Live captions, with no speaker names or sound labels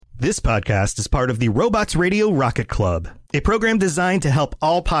This podcast is part of the Robots Radio Rocket Club, a program designed to help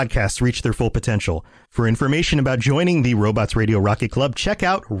all podcasts reach their full potential. For information about joining the Robots Radio Rocket Club, check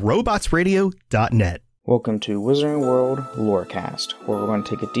out robotsradio.net. Welcome to Wizarding World Lorecast, where we're going to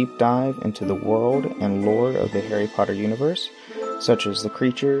take a deep dive into the world and lore of the Harry Potter universe, such as the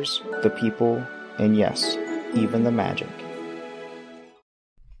creatures, the people, and yes, even the magic.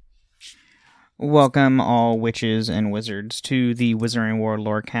 Welcome, all witches and wizards, to the Wizarding World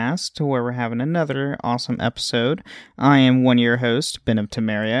Lorecast, where we're having another awesome episode. I am one of your hosts, Ben of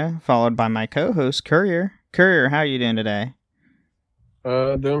Temeria, followed by my co-host, Courier. Courier, how are you doing today?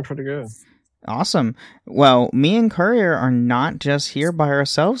 Doing pretty good. Awesome. Well, me and Courier are not just here by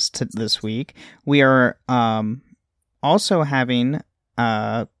ourselves this week. We are also having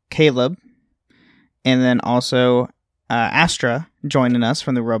Caleb and then also Astra joining us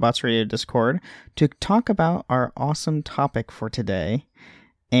from the Robots Radio Discord to talk about our awesome topic for today,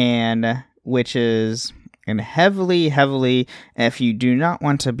 and which is heavily, if you do not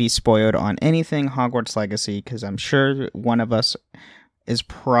want to be spoiled on anything Hogwarts Legacy, because I'm sure one of us is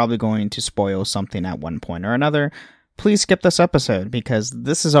probably going to spoil something at one point or another, please skip this episode, because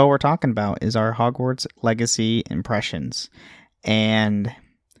this is all we're talking about is our Hogwarts Legacy impressions. And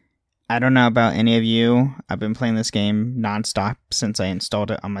I don't know about any of you. I've been playing this game nonstop since I installed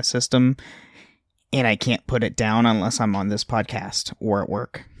it on my system, and I can't put it down unless I'm on this podcast or at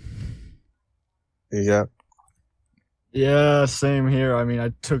work. Yeah. Yeah, same here. I mean,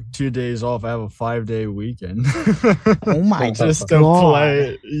 I took 2 days off. I have a 5-day weekend. Oh my Just God. to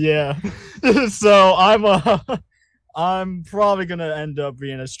play. Yeah. So I'm probably gonna end up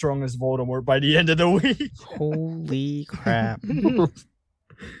being as strong as Voldemort by the end of the week. Holy crap.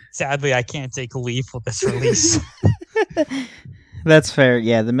 Sadly, I can't take leave for this release. That's fair.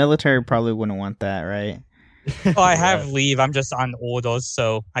 Yeah, the military probably wouldn't want that, right? Oh, I have leave. I'm just on orders,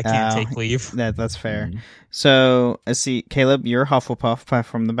 so I can't take leave. That's fair. So, let's see. Caleb, you're Hufflepuff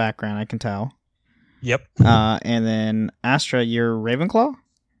from the background, I can tell. Yep. And then Astra, you're Ravenclaw?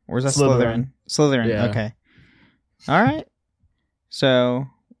 Or is that Slytherin? Slytherin, Yeah. Okay. All right. So,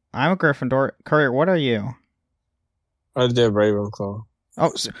 I'm a Gryffindor. Courier, what are you? I did Ravenclaw.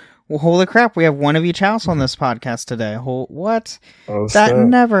 Oh, well, holy crap, we have one of each house on this podcast today. What? Oh, That snap.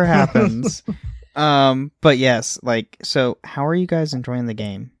 never happens. But yes, so how are you guys enjoying the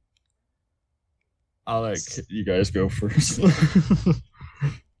game? I'll let you guys go first.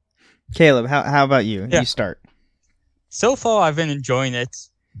 Caleb, how about you? Yeah. You start. So far, I've been enjoying it.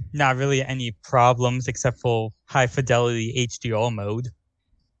 Not really any problems except for high fidelity HDR mode.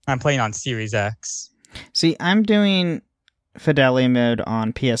 I'm playing on Series X. See, I'm doing fidelity mode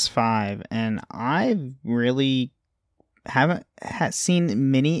on PS5, and I really haven't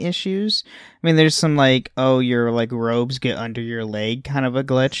seen many issues. I mean, there's some your robes get under your leg kind of a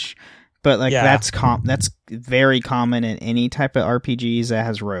glitch, but that's very common in any type of RPGs that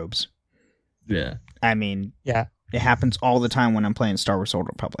has robes. Yeah. I mean, Yeah. it happens all the time when I'm playing Star Wars Old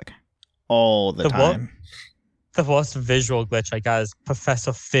Republic. All the time. The worst visual glitch I got is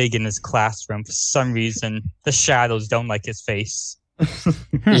Professor Fig in his classroom. For some reason, the shadows don't like his face.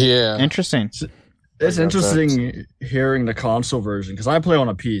 Yeah. Interesting. It's interesting hearing the console version, because I play on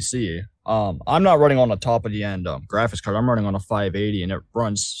a PC. I'm not running on the top of the end graphics card. I'm running on a 580, and it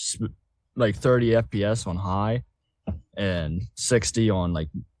runs 30 FPS on high and 60 on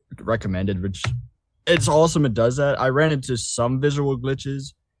recommended, which it's awesome. It does that. I ran into some visual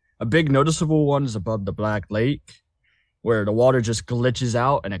glitches. A big noticeable one is above the Black Lake, where the water just glitches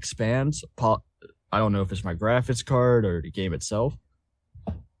out and expands. I don't know if it's my graphics card or the game itself,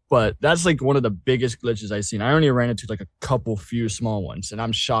 but that's one of the biggest glitches I've seen. I only ran into a few small ones, and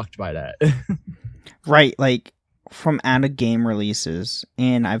I'm shocked by that. Right, from out of game releases,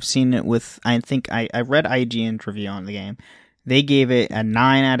 and I've seen it with, I think I read IGN's review on the game. They gave it a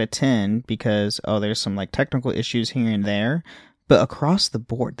 9 out of 10 because, there's some technical issues here and there. But across the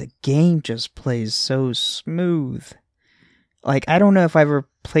board, the game just plays so smooth. I don't know if I've ever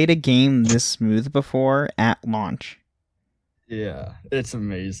played a game this smooth before at launch. Yeah, it's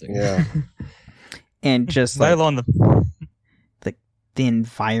amazing. Yeah. And just Let alone the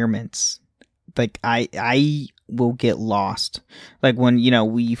environments. I will get lost. When,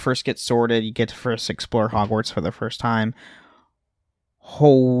 we first get sorted, you get to first explore Hogwarts for the first time.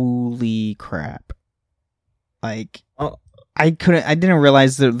 Holy crap. I didn't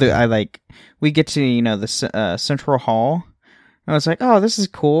realize that we get to, the Central Hall. I was like, oh, this is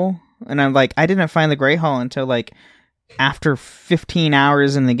cool. And I'm I didn't find the Great Hall until after 15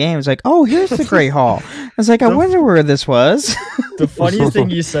 hours in the game, it's like, oh, here's the Great Hall. I was like, I wonder where this was. The funniest thing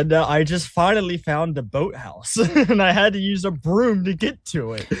you said that I just finally found the boathouse, and I had to use a broom to get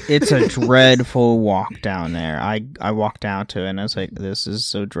to it. It's a dreadful walk down there. I walked down to it, and I was like, this is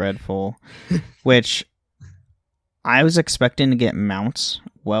so dreadful. Which I was expecting to get mounts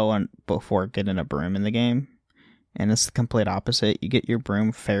before getting a broom in the game, and it's the complete opposite. You get your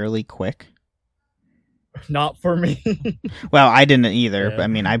broom fairly quick. Not for me. Well, I didn't either. Yeah. But, I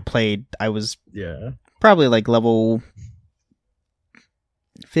mean, I was probably like level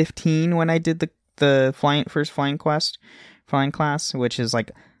 15 when I did the first flying class, which is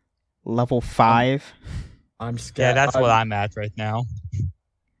like level 5. I'm scared. Yeah, that's what I'm at right now.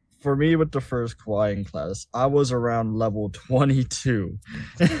 For me, with the first flying class, I was around level 22.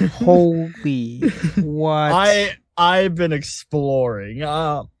 Holy what? I've been exploring.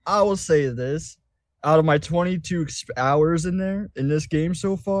 I will say this. Out of my 22 hours in this game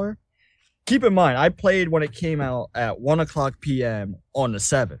so far, keep in mind, I played when it came out at 1:00 p.m. on the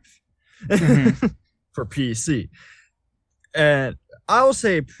 7th for PC. And I will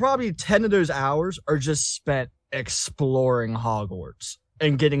say probably 10 of those hours are just spent exploring Hogwarts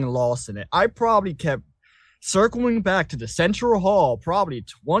and getting lost in it. I probably kept circling back to the Central Hall probably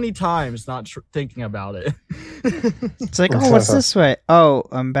 20 times, not thinking about it. It's like, oh, what's this way? Oh,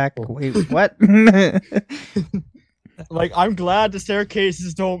 I'm back. Wait, what? Like, I'm glad the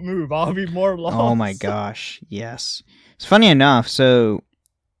staircases don't move. I'll be more lost. Oh my gosh, yes. It's funny enough, so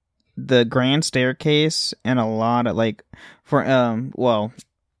the grand staircase and a lot of, like, for, well,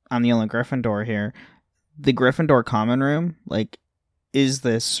 I'm the only Gryffindor here. The Gryffindor common room, like, is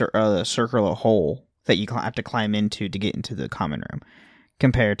this circular hole that you have to climb into to get into the common room,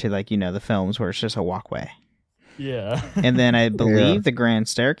 compared to, like, the films where it's just a walkway. Yeah. And then I believe the grand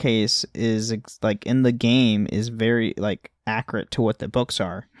staircase is, like, in the game is very, like, accurate to what the books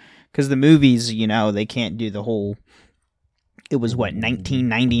are. Because the movies, they can't do the whole... It was,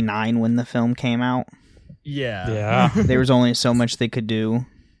 1999 when the film came out? Yeah. There was only so much they could do.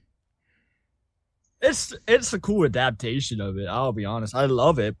 It's a cool adaptation of it, I'll be honest. I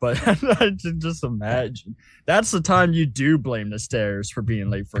love it, but I can just imagine. That's the time you do blame the stairs for being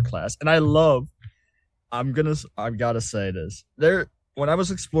late for class. And I've got to say this. When I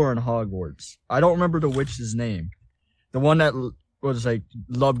was exploring Hogwarts, I don't remember the witch's name. The one that was like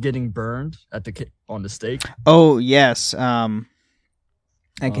loved getting burned on the stake. Oh, yes. I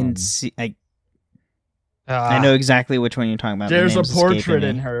can see I know exactly which one you're talking about. There's a portrait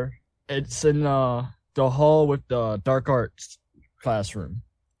in her. It's in the hall with the dark arts classroom.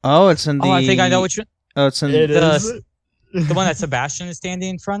 Oh, it's in the... Oh, I think I know which one. Oh, it's in the one that Sebastian is standing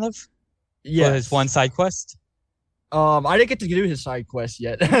in front of? Yeah. For his one side quest? I didn't get to do his side quest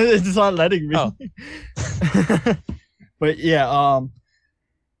yet. It's not letting me. Oh. But yeah,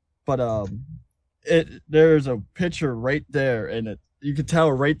 there's a picture right there, and you can tell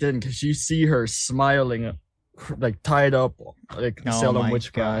right then because you see her smiling, like tied up, like Salem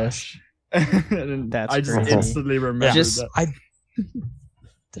witchcraft. And That's I just crazy. instantly remembered that.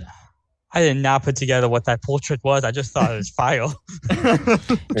 I did not put together what that portrait was. I just thought it was file.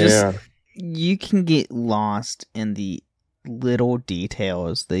 You can get lost in the little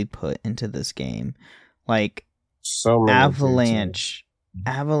details they put into this game. Like, So many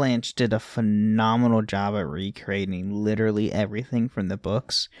Avalanche did a phenomenal job at recreating literally everything from the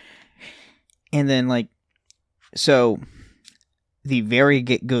books. And then, like, so the very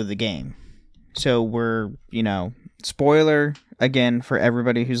get-go of the game. So we're, spoiler again for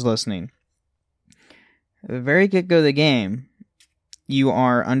everybody who's listening. The very get-go of the game, you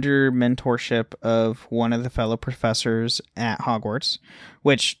are under mentorship of one of the fellow professors at Hogwarts,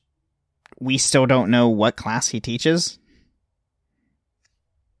 which we still don't know what class he teaches.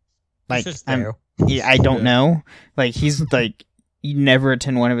 Like, I don't know. Like, he's like, you never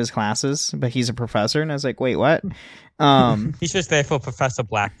attend one of his classes, but he's a professor, and I was like, wait, what? He's just there for Professor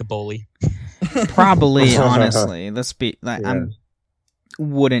Black, the bully. Probably, honestly. Let's be. Like, I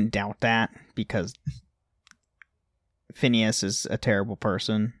wouldn't doubt that because Phineas is a terrible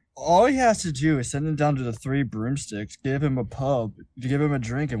person. All he has to do is send him down to the 3 broomsticks, give him a pub, give him a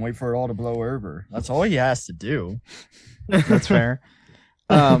drink, and wait for it all to blow over. That's all he has to do. That's fair.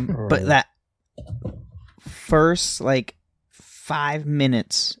 But that first, 5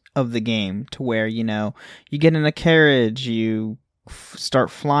 minutes of the game to where, you get in a carriage, you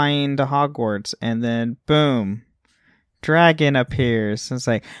start flying to Hogwarts, and then boom, dragon appears. It's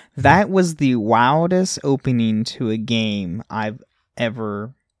like, that was the wildest opening to a game I've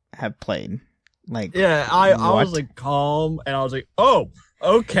ever have played. Like, yeah, I was like calm, and I was like, oh,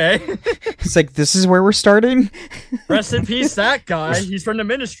 Okay. It's like, this is where we're starting? Rest in peace, that guy. He's from the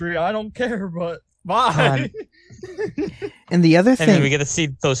ministry. I don't care, but bye. And the other And then we thing, get to see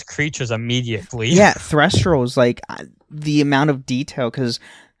those creatures immediately. yeah, Threstrals, like, the amount of detail, because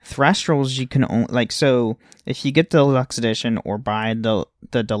Threstrals you can only, like, so if you get the deluxe edition or buy the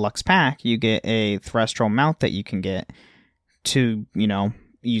deluxe pack, you get a Threstral mount that you can get to, you know,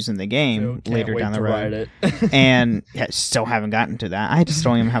 use in the game Can't later wait down the to road. ride it. And yeah, still haven't gotten to that. I just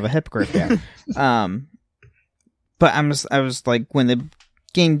don't even have a hippogriff yet. But I was like, when the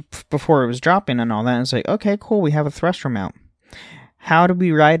game before it was dropping and all that, I was like, okay, cool, we have a Threstral mount. How do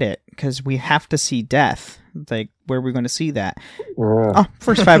we ride it? Because we have to see death. Like, where are we going to see that? Oh,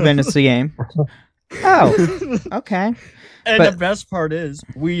 first 5 minutes of the game. Oh, okay. And But- the best part is,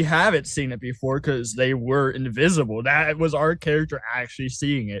 we haven't seen it before because they were invisible. That was our character actually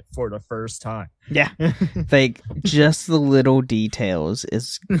seeing it for the first time. Yeah. Like, just the little details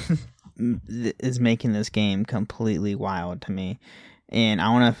is making this game completely wild to me. And I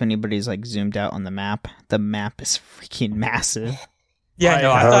don't know if anybody's like zoomed out on the map. The map is freaking massive. Yeah,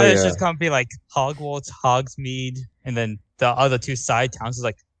 no, I Oh, thought it was yeah. just gonna be like Hogwarts, Hogsmeade, and then the other 2 side towns. Is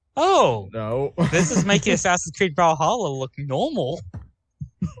like, oh, No. this is making Assassin's Creed Valhalla look normal.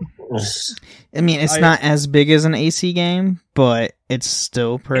 I mean, it's not as big as an AC game, but it's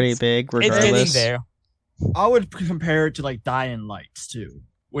still pretty big regardless. It's getting there. I would compare it to like Dying Lights too,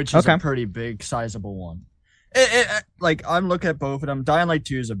 which is Okay. a pretty big, sizable one. Like I'm looking at both of them. Dying Light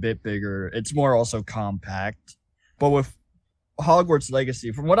 2 is a bit bigger. It's more also compact. But with Hogwarts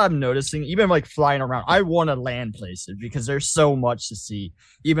Legacy, from what I'm noticing, even like flying around, I want to land places because there's so much to see.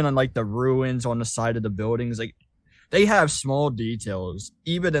 Even in like the ruins on the side of the buildings, like they have small details,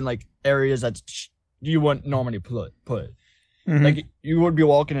 even in like areas that you wouldn't normally put. Mhm. Like you would be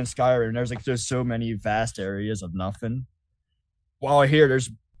walking in Skyrim, and there's so many vast areas of nothing. While here, there's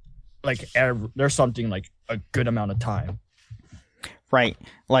like there's something like a good amount of time. Right.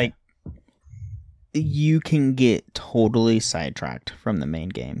 Like, you can get totally sidetracked from the main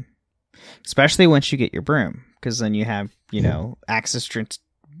game, especially once you get your broom, because then you have, you know, access to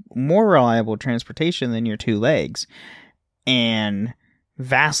more reliable transportation than your 2 legs, and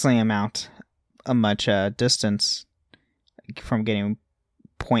vastly much distance from getting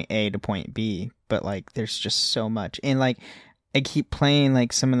point A to point B. But like, there's just so much, and like, I keep playing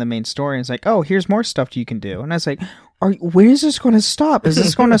like some of the main story, and it's like, oh, here's more stuff you can do, and I was like, where is this going to stop? Is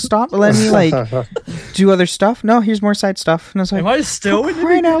this going to stop? Let me like do other stuff? No, here's more side stuff, and I was like, Am I still in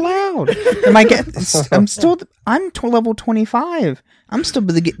crying out loud? I'm level 25. I'm still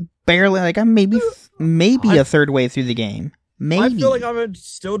barely like, I'm maybe a third way through the game. Maybe. I feel like I'm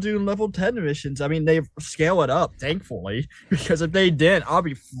still doing level 10 missions. I mean, they scale it up, thankfully, because if they didn't, I'll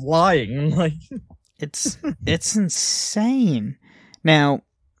be flying. Like, It's insane. Now,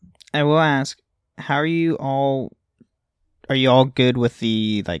 I will ask, how are you all? Are you all good with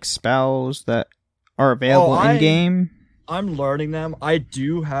the like spells that are available in game? I'm learning them. I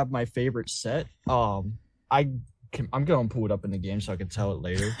do have my favorite set. I'm gonna pull it up in the game so I can tell it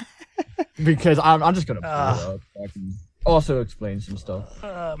later. Because I'm just gonna pull it up. So I can also explain some stuff.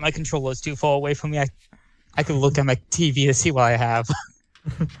 My controller is too far away from me. I could look at my TV to see what I have.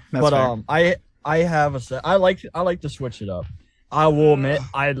 That's fair. I have a set. I like to switch it up. I will admit,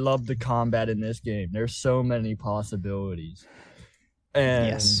 I love the combat in this game. There's so many possibilities, and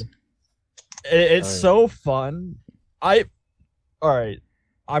Yes. it's so fun. All right.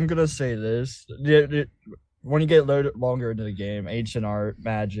 I'm gonna say this: when you get longer into the game, ancient art,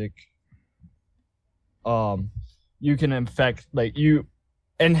 magic, you can you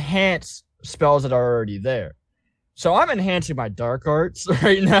enhance spells that are already there. So I'm enhancing my dark arts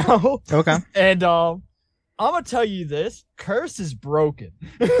right now. Okay. And I'm gonna tell you this: curse is broken.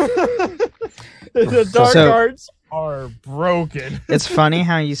 The dark arts are broken. It's funny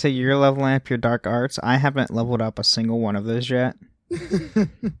how you say you're leveling up your dark arts. I haven't leveled up a single one of those yet.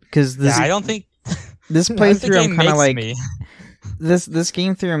 Because this, I don't think this the playthrough, I'm game kind of makes like me. this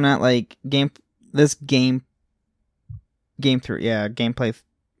game through. I'm not like gameplay.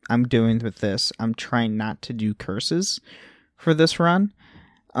 I'm doing with this. I'm trying not to do curses for this run,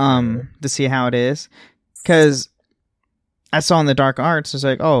 to see how it is, because I saw in the dark arts, it's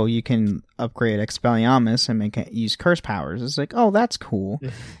like, oh, you can upgrade Expelliarmus and use curse powers. It's like, oh, that's cool.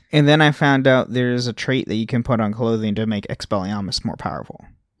 And then I found out there's a trait that you can put on clothing to make Expelliarmus more powerful.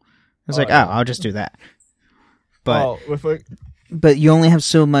 It's like, yeah. oh, I'll just do that. But with but you only have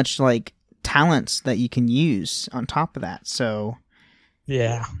so much like talents that you can use on top of that. So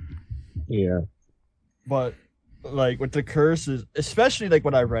Yeah. But like with the curses, especially like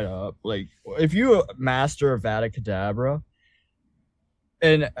what I read up, like if you master Avada Kedavra,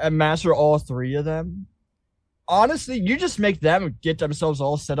 and master all 3 of them, honestly, you just make them get themselves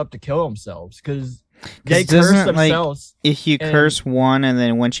all set up to kill themselves because they curse themselves. If you curse one, and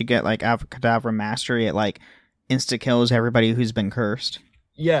then once you get like Abracadabra Mastery, it like insta kills everybody who's been cursed.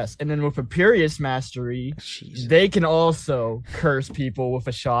 Yes, and then with Imperious Mastery, they can also curse people with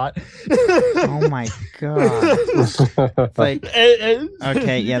a shot. Oh my god! Like,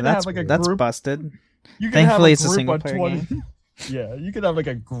 okay, yeah, that's busted. Thankfully, it's a single player game. Yeah, you could have like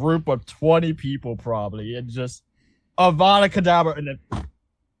a group of 20 people probably, and just Avada Kedavra, and then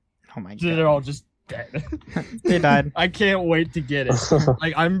oh my god, they're all just dead. They died. I can't wait to get it.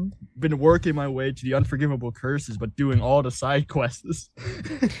 Like I'm been working my way to the unforgivable curses, but doing all the side quests.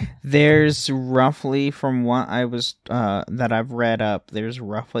 There's roughly, from what I was that I've read up, there's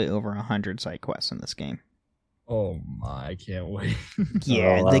roughly over 100 side quests in this game. Oh my, I can't wait.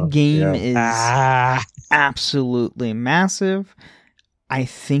 Yeah, the game is absolutely massive. I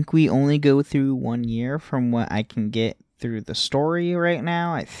think we only go through 1 year from what I can get through the story right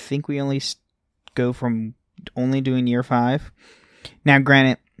now. I think we only go from only doing year 5. Now,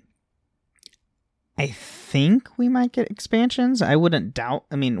 granted, I think we might get expansions. I wouldn't doubt.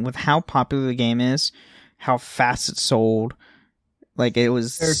 I mean, with how popular the game is, how fast it's sold, like it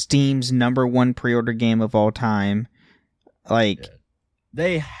was Steam's #1 pre-order game of all time. Like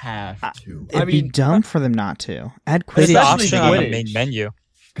they have to. It'd be dumb for them not to add Quidditch. It's the option on the main menu.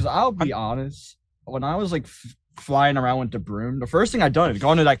 Because I'll be honest, when I was like flying around with the broom, the first thing I done is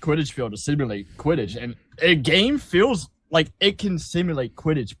gone to that Quidditch field to simulate Quidditch, and a game feels like it can simulate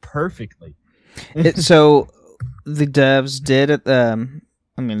Quidditch perfectly. So the devs did it. I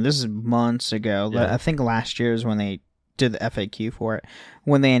mean, this is months ago. Yeah. I think last year is when they did the FAQ for it.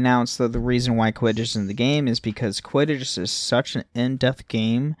 When they announced that the reason why Quidditch is in the game is because Quidditch is such an in-depth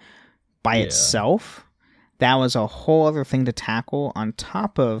game by itself. That was a whole other thing to tackle on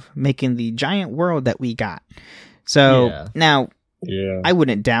top of making the giant world that we got. So now, I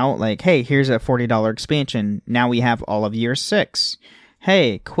wouldn't doubt, like, hey, here's a $40 expansion. Now we have all of year 6.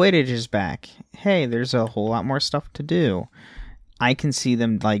 Hey, Quidditch is back. Hey, there's a whole lot more stuff to do. I can see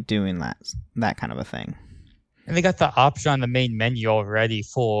them like doing that kind of a thing. And they got the option on the main menu already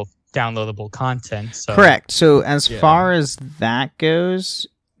for downloadable content. So. Correct. So as far as that goes,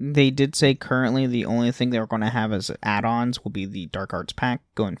 they did say currently the only thing they're going to have as add-ons will be the Dark Arts pack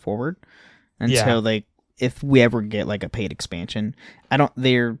going forward. Until if we ever get like a paid expansion.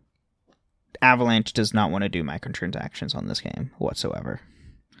 Avalanche does not want to do microtransactions on this game whatsoever.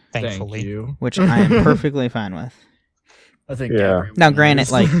 Thankfully. Thank you. Which I am perfectly fine with. I think now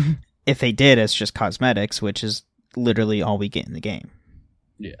granted, like if they did, it's just cosmetics, which is literally all we get in the game.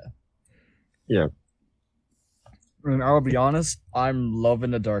 Yeah. And I'll be honest, I'm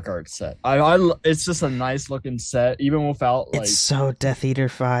loving the Dark Arts set. It's just a nice looking set, even without like. It's so Death Eater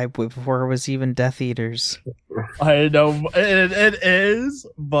vibe before it was even Death Eaters. I know it is,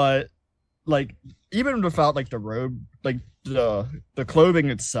 but like even without like the robe, like the clothing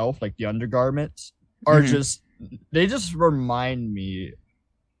itself, like the undergarments, are just they just remind me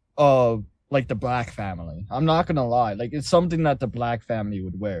of like the Black family. I'm not gonna lie, like it's something that the Black family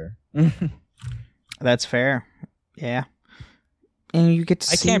would wear. That's fair. Yeah, and you get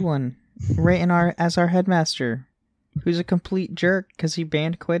to see one right as our headmaster, who's a complete jerk because he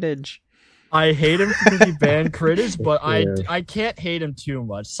banned Quidditch. I hate him because he banned Quidditch, but I can't hate him too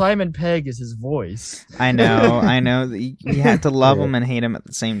much. Simon Pegg is his voice. I know. You have to love him and hate him at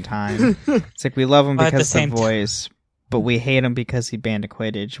the same time. It's like we love him because of the voice, but we hate him because he banned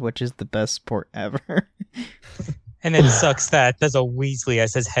Quidditch, which is the best sport ever. And it sucks that there's a Weasley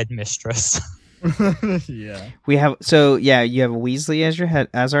as his headmistress. You have Weasley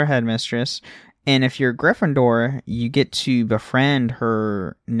as our headmistress, and if you're Gryffindor, you get to befriend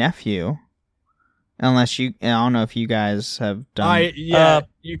her nephew. Unless I don't know if you guys have done.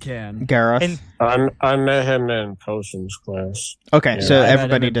 You can. Gareth. I met him in potions class. Okay, so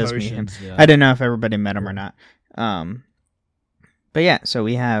everybody does meet him. Yeah. I didn't know if everybody met him or not. But yeah, so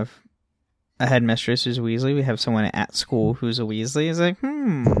we have a headmistress who's Weasley. We have someone at school who's a Weasley. It's like,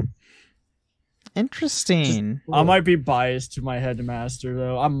 interesting. I might be biased to my headmaster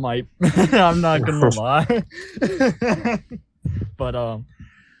though. I might. I'm not gonna lie. But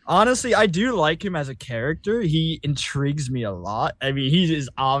honestly, I do like him as a character. He intrigues me a lot. I mean, he is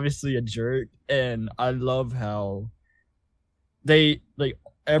obviously a jerk, and I love how they like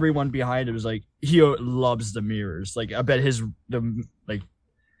everyone behind him is like he loves the mirrors. Like I bet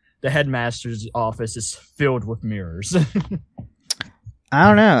the headmaster's office is filled with mirrors. I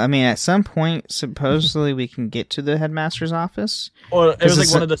don't know. I mean, at some point, supposedly we can get to the headmaster's office. Well, it was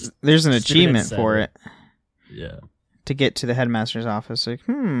like one of the. There's an achievement for it. Yeah. to get to the headmaster's office. Like,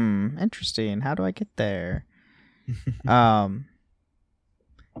 interesting. How do I get there?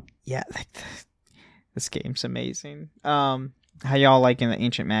 Yeah, this game's amazing. How y'all liking the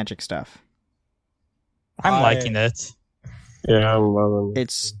ancient magic stuff? I'm liking it. Yeah, I'm loving it.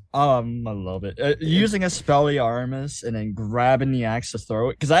 It's I love it. Using a Expelliarmus and then grabbing the axe to throw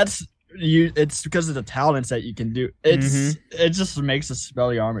it, because that's you. It's because of the talents that you can do. It just makes a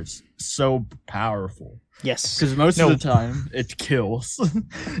Expelliarmus so powerful. yes. Because most of the time it kills.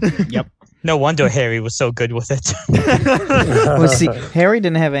 Yep. No wonder Harry was so good with it. Well, see, Harry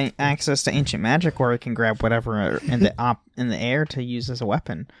didn't have any access to ancient magic where he can grab whatever in the air to use as a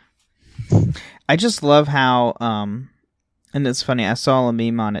weapon. I just love how and it's funny, I saw a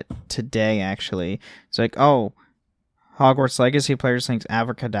meme on it today actually. It's like, oh, Hogwarts Legacy players think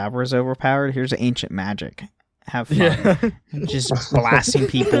Abracadabra is overpowered. Here's ancient magic. Have fun. Yeah. Just blasting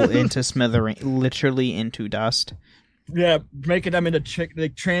people into literally into dust. Yeah, making them into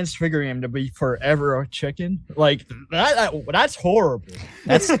like transfiguring them to be forever a chicken. Like that's horrible.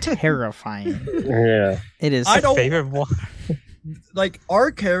 That's terrifying. Yeah. It is. I don't- Favorite one. Like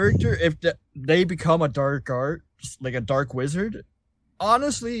our character, if they become a dark art, like a dark wizard,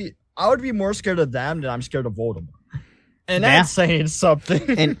 honestly, I would be more scared of them than I'm scared of Voldemort. And that's saying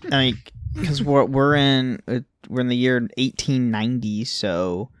something. And like, because we're in the year 1890,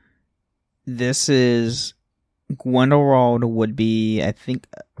 so this is Grindelwald would be, I think,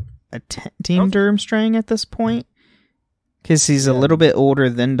 a Team Durmstrang at this point, because he's a little bit older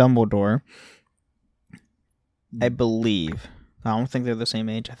than Dumbledore, I believe. I don't think they're the same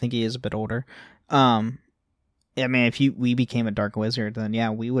age. I think he is a bit older. I mean, if we became a dark wizard, then yeah,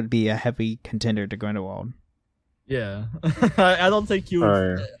 we would be a heavy contender to Grindelwald. Yeah, I don't think you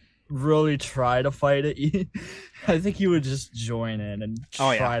would really try to fight it. I think you would just join in and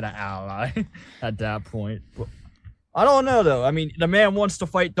try to ally at that point. But I don't know though. I mean, the man wants to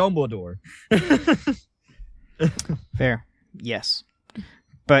fight Dumbledore. Fair, yes,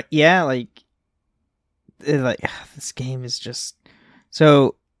 but yeah, this game is just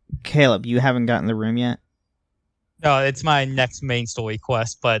so. Caleb, you haven't gotten the room yet. No, it's my next main story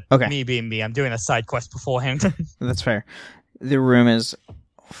quest, but me being me, I'm doing a side quest beforehand. That's fair. The room is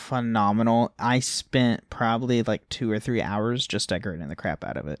phenomenal. I spent probably like 2 or 3 hours just decorating the crap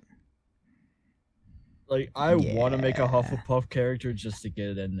out of it. Like, I want to make a Hufflepuff character just to get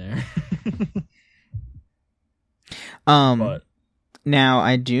it in there. But now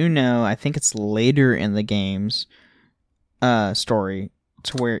I do know, I think it's later in the game's story,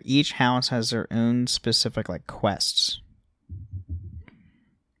 to where each house has their own specific like quests.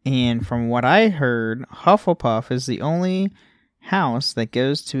 And from what I heard, Hufflepuff is the only house that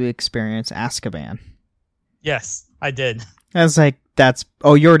goes to experience Azkaban. Yes, I did. I was like,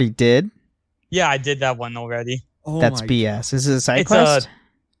 you already did? Yeah, I did that one already. That's BS. Is it a side quest?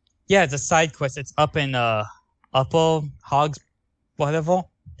 Yeah, it's a side quest. It's up in Upper whatever.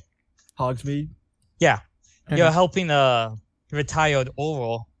 Hogsmeade? Yeah. Okay. You're helping a retired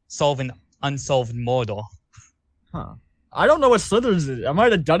oral solve an unsolved murder. Huh. I don't know what Slytherins is. I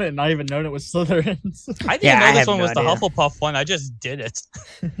might have done it and not even known it was Slytherins. I didn't know this one was the Hufflepuff one. I just did it.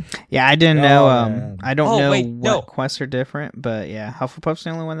 Yeah, I didn't know. I don't know what quests are different, but yeah, Hufflepuff's the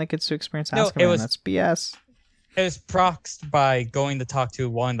only one that gets to experience Azkaban. That's BS. It was proxed by going to talk to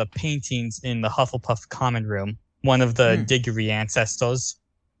one of the paintings in the Hufflepuff common room, one of the Diggory ancestors.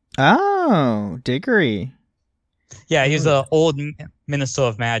 Oh, Diggory. Yeah, he's an old minister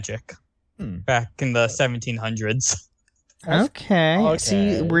of magic back in the 1700s. Okay.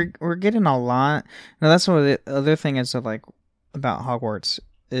 See, we're getting a lot. Now that's one of the other thing is like about Hogwarts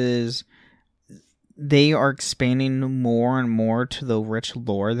is they are expanding more and more to the rich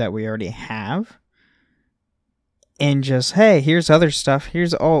lore that we already have. And just, hey, here's other stuff.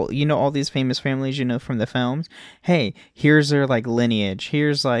 Here's all these famous families from the films. Hey, here's their like lineage.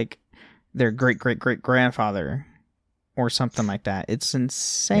 Here's like their great great great grandfather or something like that. It's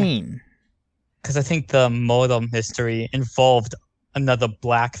insane. Because I think the modem history involved another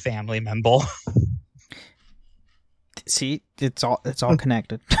black family member. See, it's all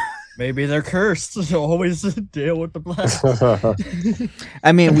connected. Maybe they're cursed to always deal with the black.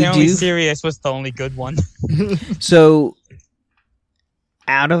 I mean, apparently Sirius was the only good one. So,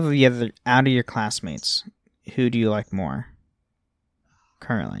 out of your classmates, who do you like more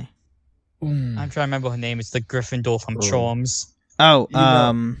currently? I'm trying to remember her name. It's the Gryffindor from Charms. Oh,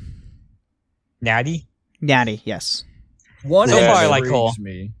 Natty? Natty, yes. One so far I like her.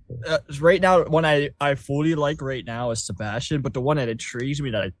 Me. Right now, one I fully like right now is Sebastian, but the one that intrigues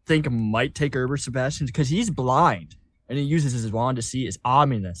me that I think might take over Sebastian because he's blind and he uses his wand to see is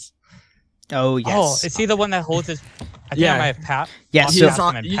Ominous. Oh yes. Oh, is he the one that holds his? I think I might have Pat. Yeah. If So you look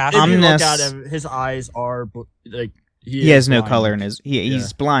at him, his eyes are like he has no color in his.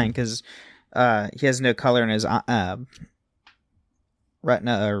 He's blind because he has no color in his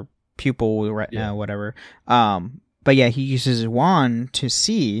retina or pupil retina, whatever. But yeah, he uses his wand to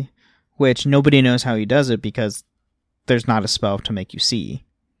see, which nobody knows how he does it because there's not a spell to make you see.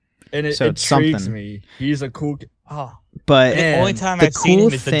 And it intrigues me. He's a cool. But the only time I've seen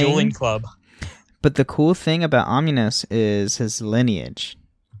him is the dueling club. But the cool thing about Ominous is his lineage.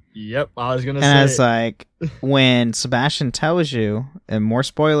 Yep, I was gonna say. And it's like when Sebastian tells you, and more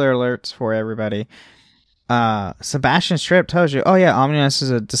spoiler alerts for everybody. Sebastian straight up tells you, "Oh yeah, Ominous is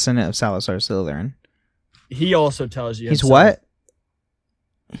a descendant of Salazar Slytherin." He also tells you he's what?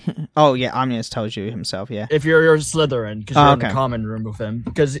 Oh yeah, Ominous tells you himself. Yeah, if you're Slytherin, because you're in the common room with him,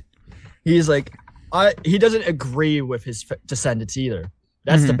 because he's like, he doesn't agree with his descendants either.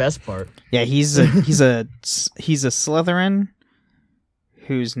 That's the best part. Yeah, he's a Slytherin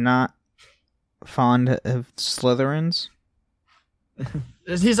who's not fond of Slytherins.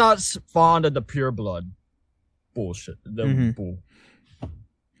 He's not fond of the pure blood bullshit. Bull.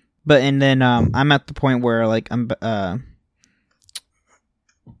 But and then I'm at the point where like I'm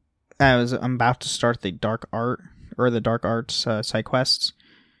about to start the dark arts side quests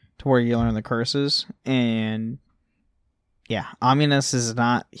to where you learn the curses, and yeah, Ominous is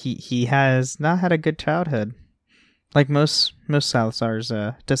not he has not had a good childhood like most Salazar's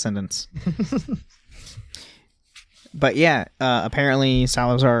descendants. But yeah, apparently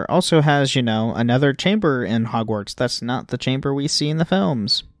Salazar also has, another chamber in Hogwarts. That's not the chamber we see in the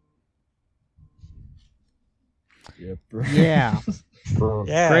films. Yep. Yeah.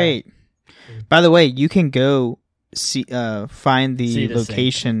 Yeah. Great. By the way, you can go find the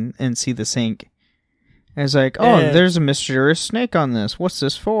location and see the sink. And it's like, there's a mysterious snake on this. What's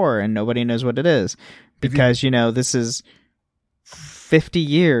this for? And nobody knows what it is. Because, this is 50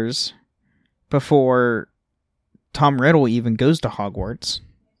 years before Tom Riddle even goes to Hogwarts.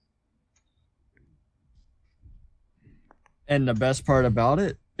 And the best part about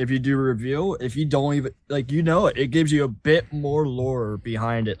it, if you do reveal, if you don't even, it gives you a bit more lore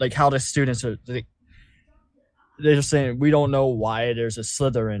behind it. Like how the students are, they're just saying, we don't know why there's a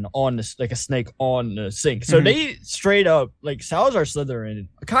Slytherin on this, like a snake on the sink. So they straight up, like Salazar Slytherin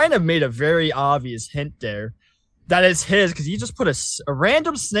kind of made a very obvious hint there that it's his, because he just put a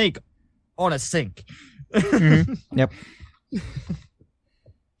random snake on a sink. Yep.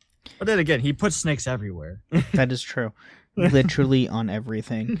 But then again, he puts snakes everywhere. That is true. Literally on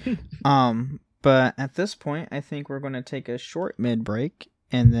everything. But at this point, I think we're going to take a short mid-break,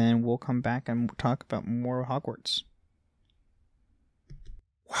 and then we'll come back and talk about more Hogwarts.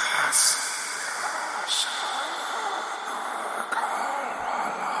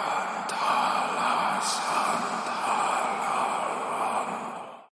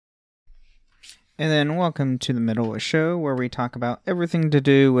 And then welcome to the middle of the show, where we talk about everything to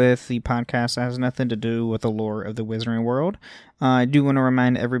do with the podcast that has nothing to do with the lore of the Wizarding World. I do want to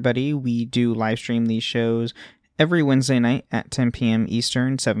remind everybody, we do live stream these shows every Wednesday night at 10 p.m.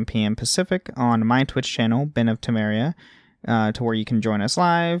 Eastern, 7 p.m. Pacific on my Twitch channel, Ben of Temeria, to where you can join us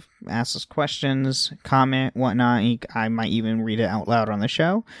live, ask us questions, comment, whatnot. I might even read it out loud on the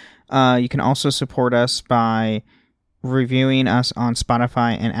show. You can also support us by reviewing us on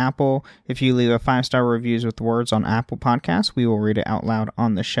Spotify and Apple. If you leave a 5-star reviews with words on Apple Podcasts, we will read it out loud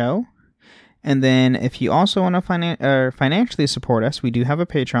on the show. And then if you also want to financially support us, we do have a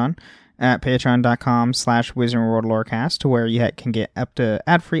Patreon at patreon.com/WizardingWorldLorecast, to where you can get up to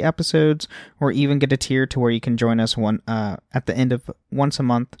ad-free episodes, or even get a tier to where you can join us at the end of once a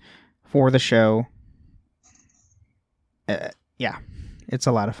month for the show. Yeah, it's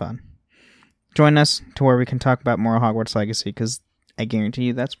a lot of fun. Join us to where we can talk about more Hogwarts Legacy, because I guarantee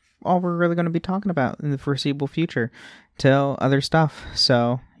you that's all we're really going to be talking about in the foreseeable future till other stuff.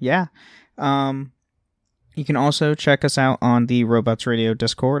 So, yeah. You can also check us out on the Robots Radio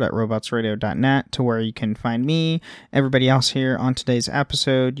Discord at robotsradio.net, to where you can find me, everybody else here on today's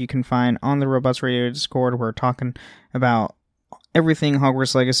episode. You can find on the Robots Radio Discord, we're talking about everything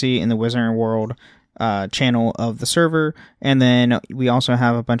Hogwarts Legacy in the Wizarding World channel of the server. And then we also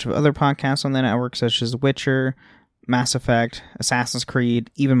have a bunch of other podcasts on the network, such as The Witcher, Mass Effect, Assassin's Creed,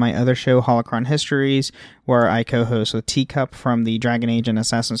 even my other show, Holocron Histories, where I co-host with Teacup from the Dragon Age and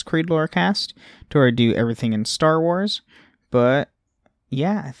Assassin's Creed Lorecast, to where I do everything in Star Wars. But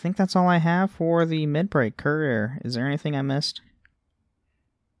yeah, I think that's all I have for the mid-break. Courier, is there anything I missed?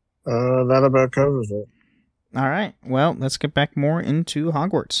 That about covers it. All right, well, let's get back more into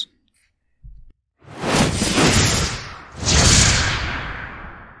Hogwarts.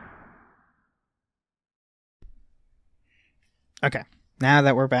 Okay, now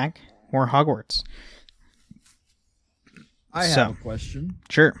that we're back, more Hogwarts. I have a question.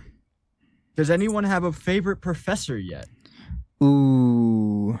 Sure. Does anyone have a favorite professor yet?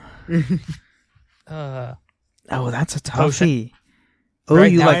 Ooh. Oh, that's a Potion. toughie. Oh,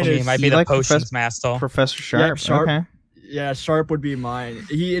 right you now, like he might be you the like potions master. Professor Sharp. Yeah, Sharp. Okay. Yeah, Sharp would be mine.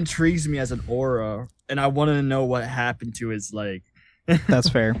 He intrigues me as an aura, and I wanted to know what happened to his leg. That's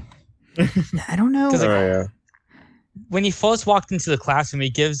fair. I don't know. yeah. When he first walked into the classroom, he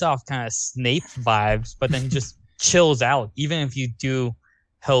gives off kind of Snape vibes, but then he just chills out, even if you do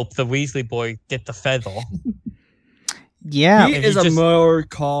help the Weasley boy get the feather. Yeah. He is a more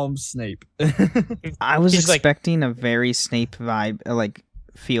calm Snape. I was expecting a very Snape vibe, like,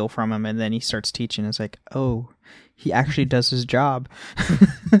 feel from him, and then he starts teaching. It's like, oh, he actually does his job.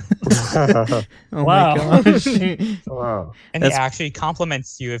 Oh my gosh. Wow. And he actually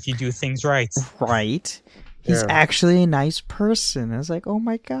compliments you if you do things right. Right. He's actually a nice person. I was like, oh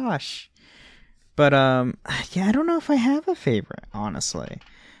my gosh. But yeah, I don't know if I have a favorite, honestly.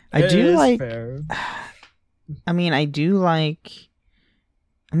 I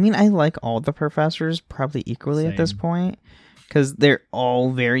like all the professors probably equally at this point, because they're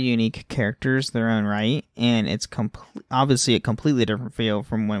all very unique characters their own right, and it's obviously a completely different feel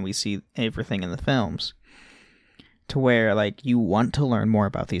from when we see everything in the films, to where like you want to learn more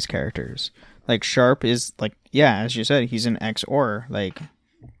about these characters. Like Sharp is like, yeah, as you said, he's an ex-Auror. Like,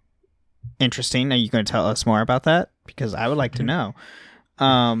 interesting. Are you going to tell us more about that? Because I would like to know.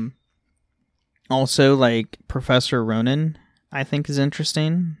 Also, like Professor Ronan, I think is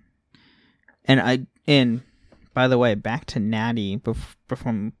interesting. And by the way, back to Natty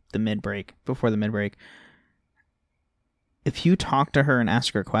before the mid break. If you talk to her and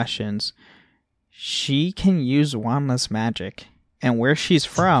ask her questions, she can use wandless magic, and where she's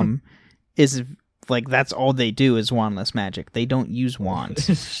from is like that's all they do is wandless magic. They don't use wands.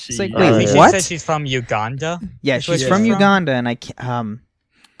 It's like, wait, what? She said she's from Uganda. Yeah, she's from Uganda, and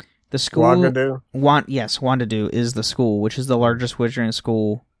the school Wandadoo? Wandadoo is the school, which is the largest wizarding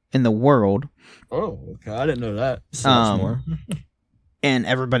school in the world. Oh, okay. I didn't know that. So much more. And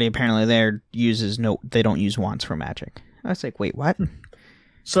everybody apparently there they don't use wands for magic. I was like, wait, what?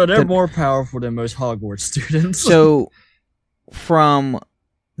 So they're more powerful than most Hogwarts students. So from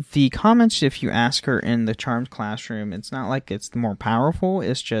the comments, if you ask her in the charms classroom, it's not like it's more powerful.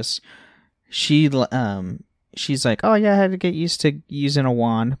 It's just she's like, oh yeah, I had to get used to using a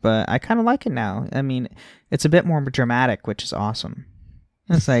wand, but I kind of like it now. I mean, it's a bit more dramatic, which is awesome.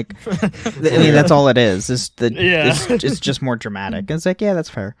 It's like, I mean, that's all it is. It's just more dramatic. It's like, yeah, that's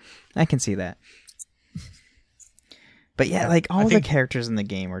fair. I can see that. But yeah, like all the characters in the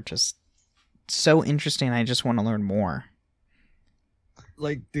game are just so interesting. I just want to learn more.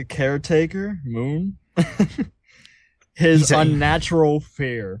 Like the caretaker, Moon. His unnatural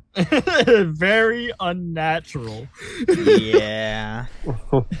fear. Very unnatural. Yeah.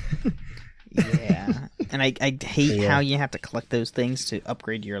 Yeah. And I hate how you have to collect those things to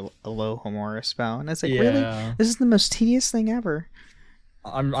upgrade your Alohomora spell. And it's like, really? This is the most tedious thing ever.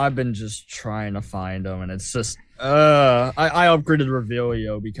 I've been just trying to find them, and it's just I upgraded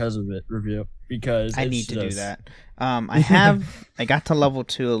Revelio because of it. Because I need to do that. I got to level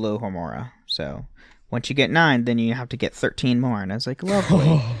 2 Alohomora, so once you get 9, then you have to get 13 more, and I was like,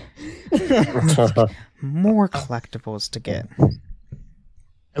 lovely. More collectibles to get.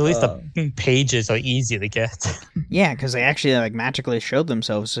 At least the pages are easy to get. Yeah, because they actually like magically show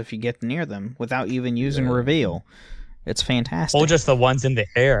themselves if you get near them without even using reveal. It's fantastic. Or just the ones in the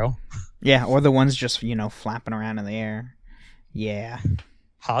air. Yeah, or the ones just, flapping around in the air. Yeah.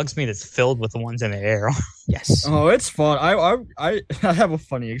 Hogsmeade is filled with the ones in the air. Yes. Oh, it's fun. I have a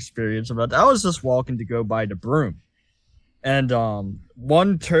funny experience about that. I was just walking to go buy the broom, and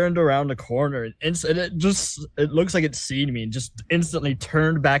one turned around the corner, and it looks like it seen me and just instantly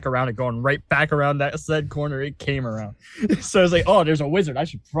turned back around and going right back around that said corner it came around. So I was like, oh, there's a wizard. I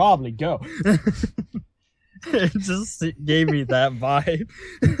should probably go. It just gave me that vibe.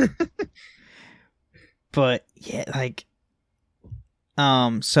 But yeah, like,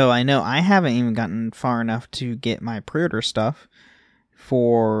 so I know I haven't even gotten far enough to get my pre-order stuff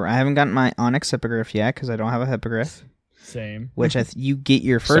I haven't gotten my Onyx Hippogriff yet because I don't have a Hippogriff. Same. Which you get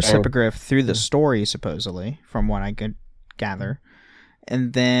your first Hippogriff through the story, supposedly, from what I could gather.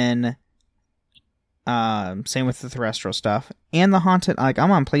 And then, same with the Terrestrial stuff. And the Haunted, like,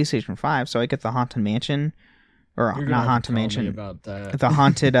 I'm on PlayStation 5, so I get the Haunted Mansion, or not Haunted Mansion, about that. the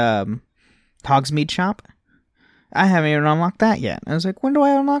Haunted Hogsmeade shop. I haven't even unlocked that yet. I was like, when do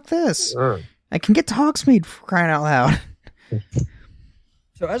I unlock this? I can get to Hogsmeade for crying out loud.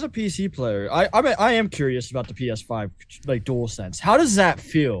 So as a PC player, I am curious about the PS5 like DualSense. How does that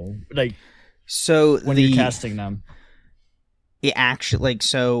feel like? So when you're casting them, it actually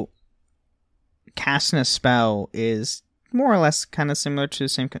so casting a spell is more or less kind of similar to the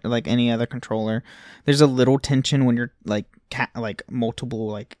same like any other controller. There's a little tension when you're like multiple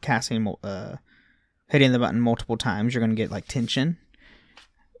like casting hitting the button multiple times. You're gonna get like tension.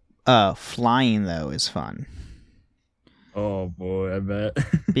 Flying though is fun. Oh boy, I bet.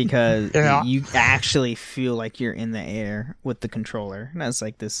 Because you actually feel like you're in the air with the controller. And I was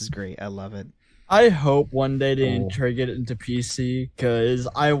like, this is great. I love it. I hope one day they integrate it into PC because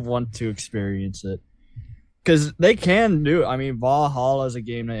I want to experience it. Because they can do it. I mean, Valhalla is a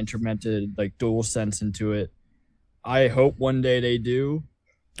game that implemented like DualSense into it. I hope one day they do.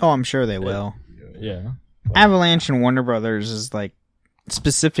 Oh, I'm sure they will. Yeah. Avalanche and Warner Brothers is like,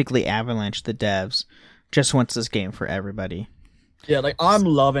 specifically Avalanche, the devs, just wants this game for everybody. Yeah, like I'm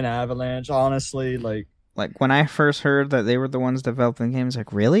loving Avalanche, honestly. Like when I first heard that they were the ones developing the game, I was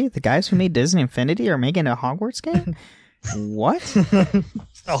like, really? The guys who made Disney Infinity are making a Hogwarts game? What?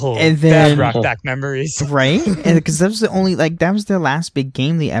 And then bad rock back memories, right? And because that was the only that was their last big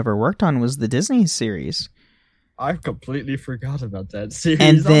game they ever worked on was the Disney series. I completely forgot about that series.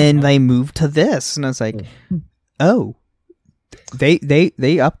 And then they moved to this, and I was like, oh.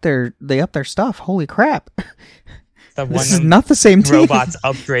 They up their stuff. Holy crap! This is not the same team. Robots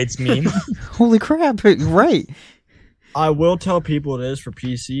upgrades meme. Holy crap! Right. I will tell people this for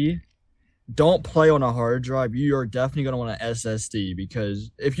PC. Don't play on a hard drive. You are definitely gonna want an SSD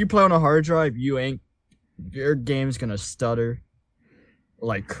because if you play on a hard drive, your game's gonna stutter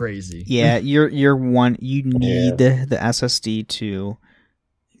like crazy. Yeah, you need the SSD to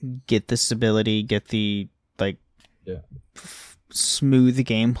get the stability, get the smooth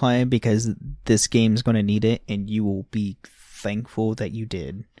gameplay because this game's going to need it and you will be thankful that you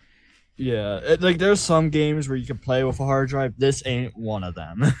did. Yeah, there's some games where you can play with a hard drive. This ain't one of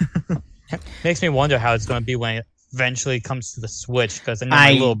them. Makes me wonder how it's going to be when it eventually comes to the Switch because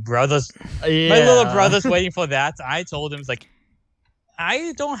my little brother's waiting for that. I told him, like,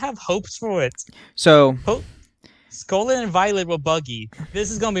 I don't have hopes for it. So Scarlet and Violet were buggy.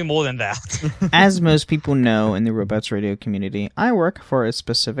 This is going to be more than that. As most people know in the Robots Radio community, I work for a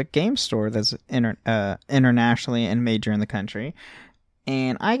specific game store that's internationally and major in the country.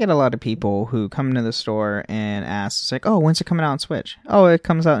 And I get a lot of people who come into the store and ask, it's like, oh, when's it coming out on Switch? Oh, it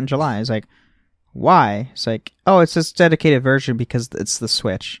comes out in July. It's like, why? It's like, oh, it's this dedicated version because it's the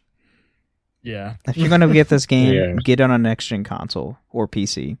Switch. Yeah. If you're going to get this game, get it on a next-gen console or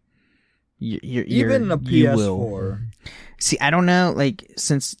PC. Even a PS4. See, I don't know.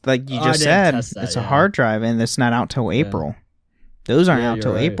 Since you just said, it's a hard drive and it's not out till April. Those aren't out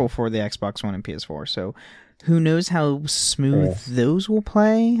till April for the Xbox One and PS4. So, who knows how smooth those will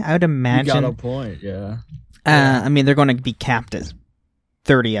play? I would imagine. You got a point. Yeah. I mean, they're going to be capped at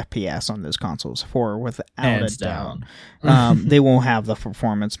 30 FPS on those consoles without a doubt. They won't have the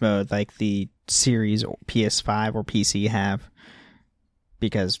performance mode like the Series or PS5 or PC have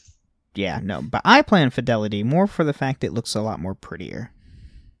because. Yeah, no, but I play on Fidelity more for the fact it looks a lot more prettier.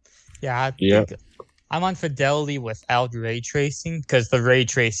 Yeah, I think I'm on Fidelity without ray tracing because the ray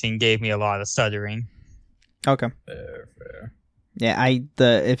tracing gave me a lot of stuttering. Okay. Fair. Yeah,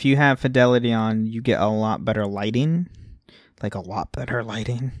 if you have Fidelity on, you get a lot better lighting, like a lot better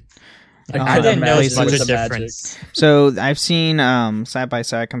lighting. I didn't notice much of a difference. So I've seen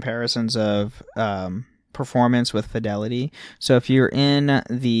side-by-side comparisons of performance with Fidelity. So if you're in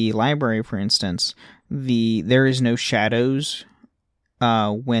the library, for instance, there is no shadows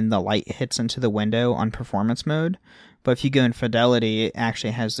when the light hits into the window on performance mode. But if you go in Fidelity, it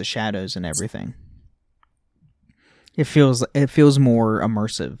actually has the shadows and everything. It feels more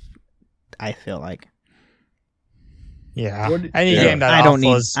immersive, I feel like. Yeah. Any game that I don't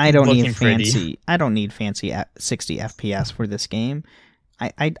need fancy. I don't need fancy 60 FPS for this game.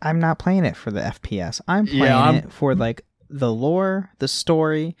 I'm not playing it for the FPS. I'm playing it for the lore, the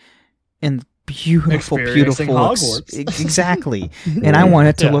story, and beautiful Hogwarts. Exactly. And I want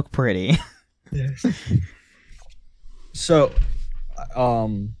it to look pretty. So,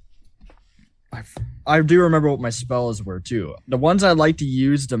 I do remember what my spells were too. The ones I like to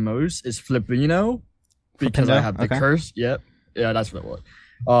use the most is Flippino because I have the curse. Yep. Yeah, that's what it was.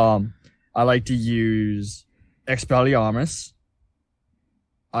 I like to use Expelliarmus.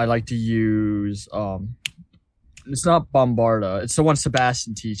 I like to use it's not Bombarda, it's the one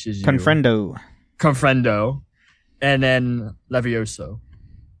Sebastian teaches you. Confrendo. And then Levioso.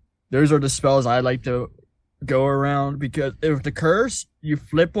 Those are the spells I like to go around because if the curse, you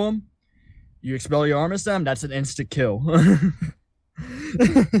flip them, you Expelliarmus them, that's an instant kill.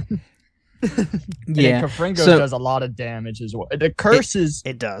 Yeah, Confringo does a lot of damage as well. The curses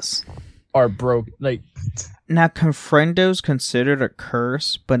it does are broken. Like now, Confringo's considered a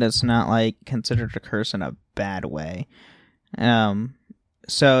curse, but it's not like considered a curse in a bad way.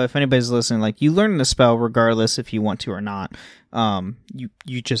 So if anybody's listening, like you learn the spell regardless if you want to or not.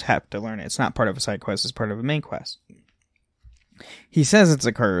 You just have to learn it. It's not part of a side quest. It's part of a main quest. He says it's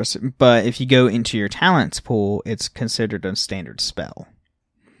a curse, but if you go into your talents pool, it's considered a standard spell.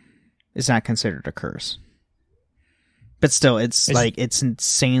 It's not considered a curse. But still, it's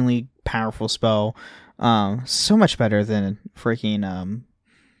insanely powerful spell. So much better than freaking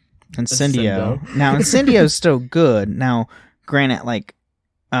Incendio. Now, Incendio is still good. Now, granted, like,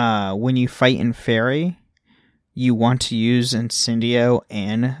 when you fight in Fairy, you want to use Incendio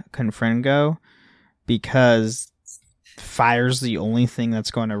and Confringo because fire's the only thing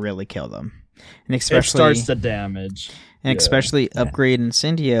that's going to really kill them. And especially it starts the damage. And especially upgrade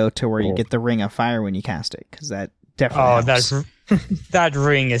Incendio to where you get the Ring of Fire when you cast it, because that definitely helps. That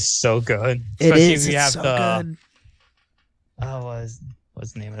ring is so good. It is. It's so good.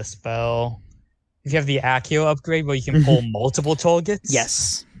 What's the name of the spell? If you have the Accio upgrade where you can pull multiple targets.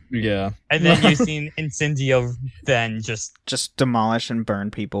 Yes. Yeah. And then you've seen Incendio then just demolish and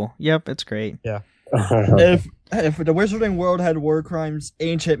burn people. Yep, it's great. Yeah. If the Wizarding World had war crimes,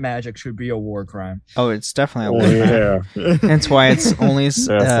 ancient magic should be a war crime. Oh, it's definitely a war crime. Yeah. That's why it's only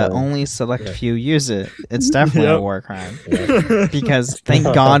select few use it. It's definitely a war crime. Yeah. Because thank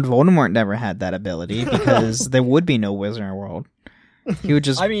God Voldemort never had that ability, because there would be no Wizarding World. He would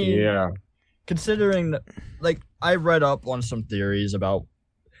just... I mean, considering, like, I read up on some theories about...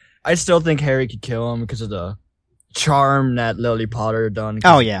 I still think Harry could kill him because of the charm that Lily Potter done.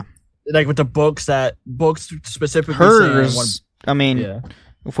 Oh, yeah. Like with the books specifically hers.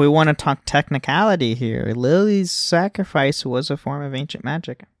 If we want to talk technicality here, Lily's sacrifice was a form of ancient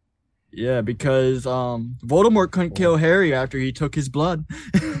magic. Yeah, because Voldemort couldn't kill Harry after he took his blood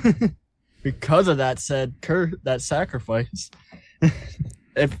because of that that sacrifice.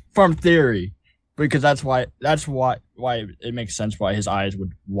 From theory, because that's why it makes sense why his eyes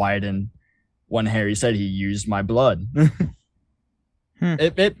would widen when Harry said he used my blood.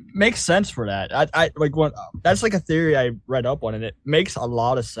 It makes sense for that. I like one. That's like a theory I read up on, and it makes a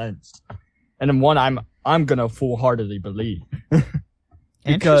lot of sense. And then one I'm gonna full-heartedly believe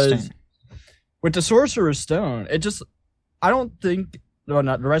because with the Sorcerer's Stone, I don't think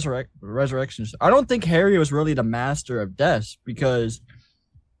not the Resurrection. I don't think Harry was really the Master of Death, because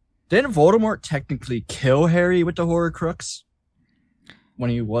didn't Voldemort technically kill Harry with the Horcrux? When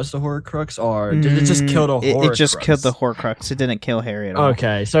he was the Horcrux, or did it just kill the Horcrux? It just killed the Horcrux. It didn't kill Harry at all.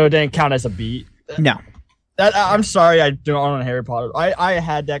 Okay, so it didn't count as a beat? No. I'm sorry, I don't know Harry Potter. I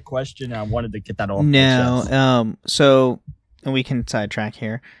had that question, and I wanted to get that off. No, so we can sidetrack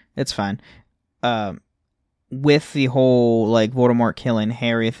here. It's fine. With the whole, like, Voldemort killing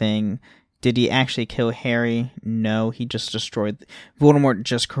Harry thing, did he actually kill Harry? No, he just destroyed... Voldemort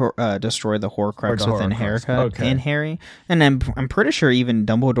just destroyed the Horcrux within Harry. And I'm pretty sure even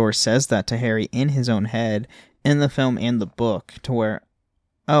Dumbledore says that to Harry in his own head, in the film and the book, to where,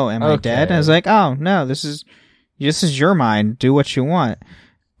 oh, am I dead? And I was like, oh, no, this is your mind. Do what you want.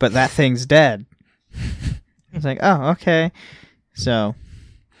 But that thing's dead. It's like, oh, okay. So...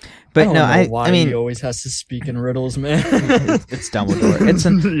 But I mean, he always has to speak in riddles, man. It's Dumbledore.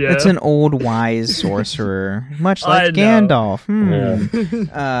 It's an old wise sorcerer, much like Gandalf.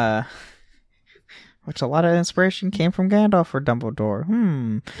 Which a lot of inspiration came from Gandalf for Dumbledore.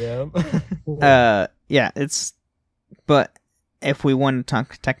 But if we want to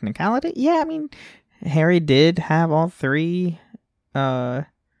talk technicality, I mean, Harry did have all three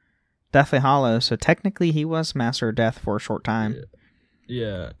Deathly Hallows, so technically he was Master of Death for a short time.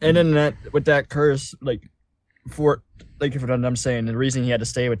 Yeah, and then with that curse, I'm saying, the reason he had to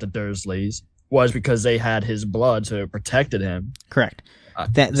stay with the Dursleys was because they had his blood, so it protected him. Correct.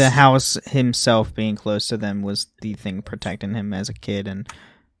 The house himself being close to them was the thing protecting him as a kid, and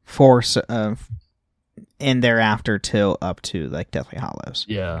and thereafter till up to like Deathly Hallows.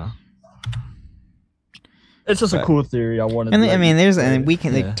 Yeah. It's just a cool theory. I wanted. And we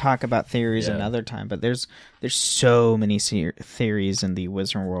can talk about theories another time, but there's so many theories in the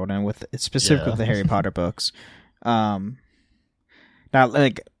Wizarding World, and specifically the Harry Potter books. Now,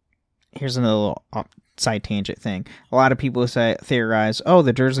 like, here's another little side tangent thing. A lot of people theorize, oh,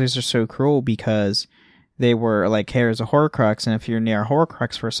 the Dursleys are so cruel because they were like, Harry's a Horcrux, and if you're near a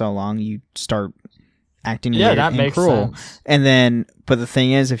Horcrux for so long, you start acting weird and cruel. Sense. And then, but the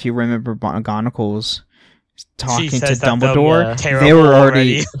thing is, if you remember McGonagall's talking to Dumbledore, they were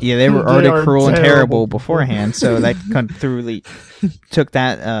already cruel and terrible beforehand. So that truly took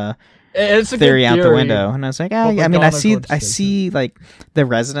that theory out the window. And I was like, I see like the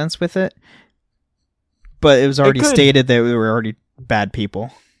resonance with it, but it was already stated that we were already bad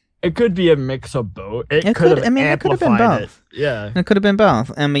people. It could be a mix of both. It could have been both. Yeah, it could have been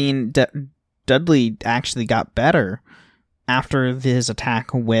both. I mean, Dudley actually got better after his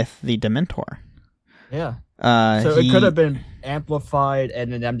attack with the Dementor. Yeah. It could have been amplified,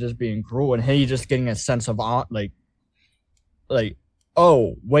 and then them just being cruel, and he just getting a sense of like,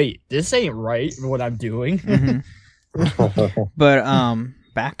 oh wait, this ain't right. What I'm doing. Mm-hmm. But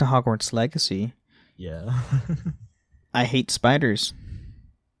back to Hogwarts Legacy. Yeah. I hate spiders.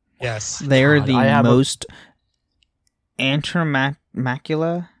 Yes, they are the most Antrimacula,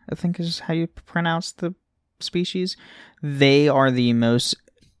 I think is how you pronounce the species. They are the most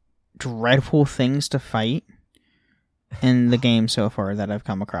dreadful things to fight in the game so far that I've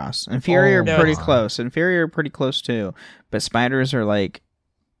come across. Inferi are pretty close. Inferi are pretty close too, but spiders are like,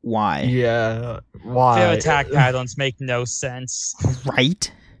 why? Yeah, why? Their attack patterns make no sense.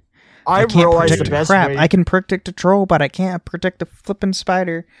 Right? I can't realized predict the best crap. way... I can predict a troll, but I can't predict a flipping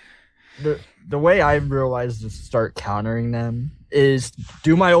spider. The way I realized to start countering them is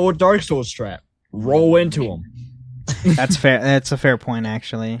do my old Dark Souls trap. Roll into them. That's fair. That's a fair point,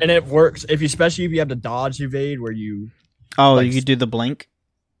 actually. And it works especially if you have the dodge evade where you. Oh, you do the blink.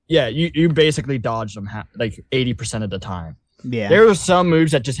 Yeah, you basically dodge them like 80% of the time. Yeah. There are some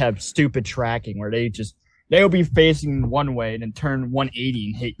moves that just have stupid tracking where they'll be facing one way and then turn 180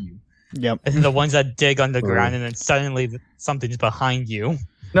 and hit you. Yep. And then the ones that dig underground and then suddenly something's behind you.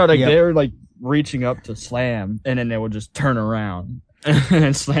 No, they're like reaching up to slam, and then they will just turn around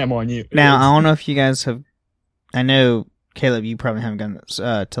and slam on you. Now, I don't know if you guys have. I know, Caleb, you probably haven't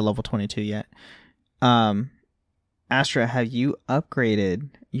gotten to level 22 yet. Astra, have you upgraded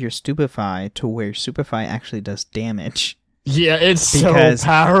your Stupefy to where Stupefy actually does damage? Yeah, it's so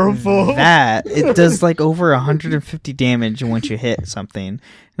powerful. It does like over 150 damage once you hit something. And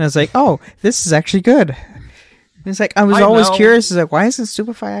I was like, oh, this is actually good. It's like I was always curious. Is like, why isn't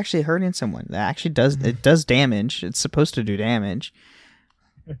Stupefy actually hurting someone? That actually does damage. It's supposed to do damage.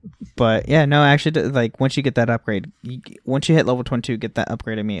 But yeah, no, actually, like once you get that upgrade, once you hit level 22, get that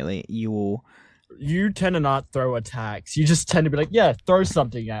upgrade immediately. You tend to not throw attacks. You just tend to be like, yeah, throw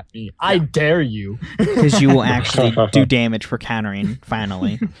something at me. Yeah. I dare you. Because you will actually do damage for countering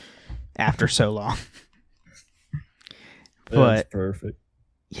finally after so long. But that's perfect.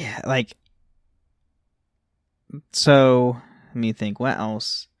 Yeah, like. So, let me think. What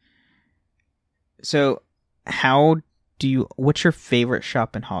else? So, what's your favorite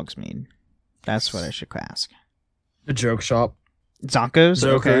shop in Hogsmeade? That's what I should ask. The joke shop. Zonko's?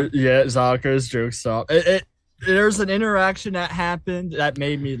 Okay. Yeah, Zonko's joke shop. There's an interaction that happened that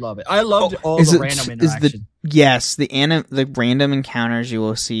made me love it. I loved all the random interaction. The random encounters you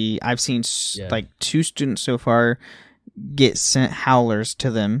will see. I've seen like 2 students so far get sent howlers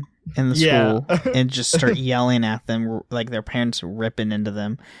to them in the school and just start yelling at them like their parents ripping into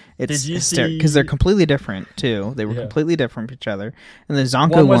them. It's hysterical because they're completely different too. They were completely different from each other. And the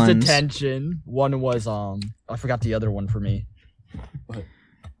Zonko one was detention. One was I forgot the other one for me. But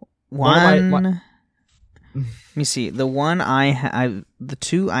let me see. The one the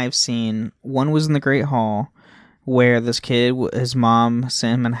 2 I've seen. One was in the Great Hall where this kid, his mom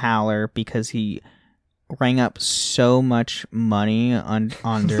sent him a howler because he rang up so much money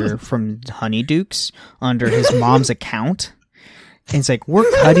under from Honeydukes under his mom's account. And it's like, we're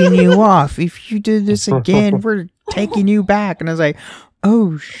cutting you off. If you do this again, we're taking you back. And I was like,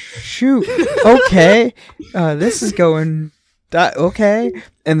 oh, shoot. Okay. This is going... okay.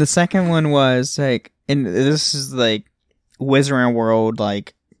 And the second one was like... And this is like Wizarding World,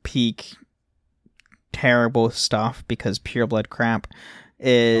 like peak terrible stuff because Pure Blood crap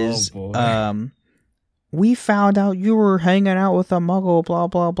is... we found out you were hanging out with a muggle, blah,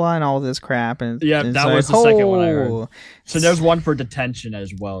 blah, blah, and all this crap. And that was the second one I heard. So there's one for detention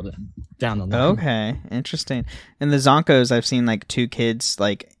as well down the line. Okay, interesting. And the Zonkos, I've seen like 2 kids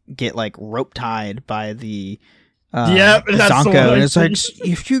like get like rope tied by the Zonko. And it's like,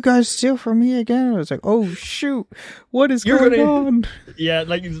 if you guys steal from me again, I was like, oh, shoot, what is going on? Yeah,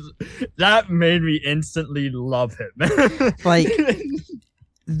 like that made me instantly love him. Like,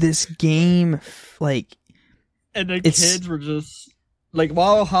 this game, like, and the kids were just like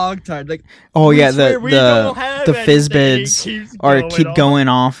wild hogtied, like, oh yeah, the Fizzbids keep going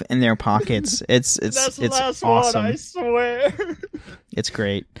off in their pockets. It's awesome. I swear, it's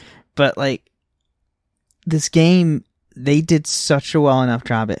great. But like, this game they did such a well enough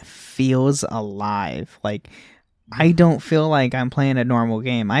job. It feels alive. Like, I don't feel like I'm playing a normal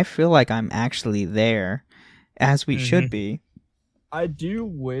game. I feel like I'm actually there, as we should be. I do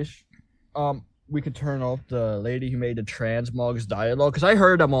wish we could turn off the lady who made the transmogs dialogue, because I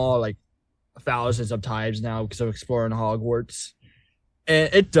heard them all like thousands of times now because of exploring Hogwarts,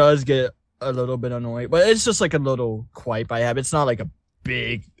 and it does get a little bit annoying, but it's just like a little gripe I have. It's not like a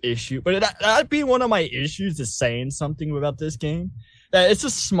big issue, but that'd be one of my issues, is saying something about this game. That it's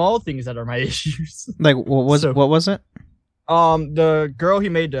just small things that are my issues. Like, what was it? The girl he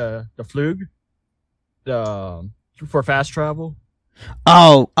made the flug, for fast travel.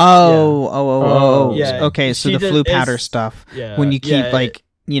 Oh. Yeah. Okay, so the flu powder stuff. Yeah. When you keep keep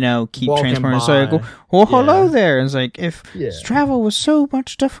walking transporting, so I go, hello there. It's like, if travel was so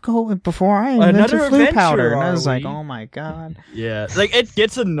much difficult before I invented flu powder, and I was like, oh my god. Yeah, like it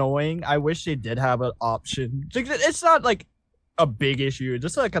gets annoying. I wish they did have an option. It's not like a big issue,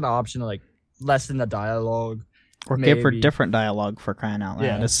 just like an option to like lessen the dialogue. Or give her different dialogue, for crying out loud.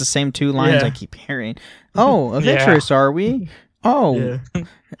 Yeah. It's the same two lines I keep hearing. Oh, adventurous are we? Oh,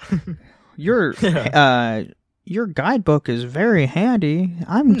 your guidebook is very handy.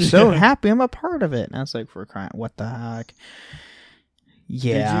 I'm so happy I'm a part of it. And I was like, for crying, what the heck?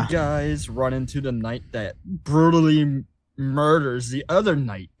 Yeah. Did you guys run into the knight that brutally murders the other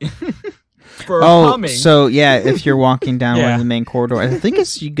knight? Humming? So yeah, if you're walking down one of the main corridors, I think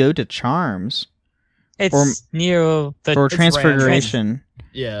you go to Charms. It's near the Transfiguration.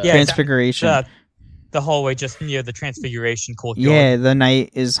 Transfiguration. The hallway just near the Transfiguration courtyard. Yeah, the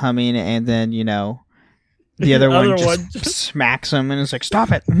knight is humming, and then the other one just smacks him, and it's like, stop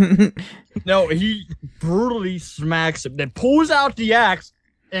it. No, he brutally smacks him, then pulls out the axe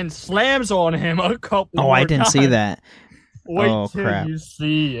and slams on him a couple more I didn't times. see that. Wait till you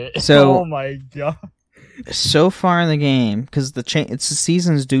see it. So, oh my god. So far in the game, because the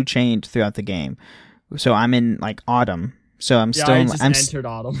seasons do change throughout the game. So I'm in like autumn. So I'm still entered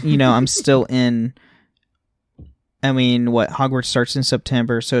autumn. I'm still in. I mean, Hogwarts starts in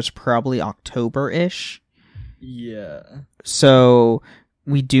September, so it's probably October-ish. Yeah. So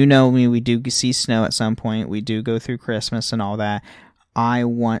we do know we do see snow at some point. We do go through Christmas and all that. I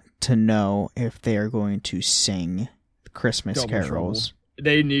want to know if they are going to sing Christmas carols. Trouble.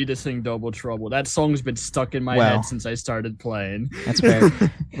 They need to sing Double Trouble. That song's been stuck in my head since I started playing. That's fair.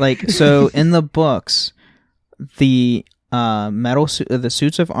 So in the books, the the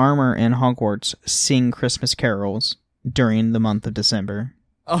suits of armor in Hogwarts sing Christmas carols during the month of December.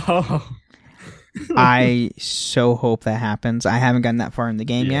 Oh. I so hope that happens. I haven't gotten that far in the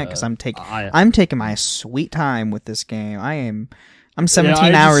game yet because I'm taking my sweet time with this game. I'm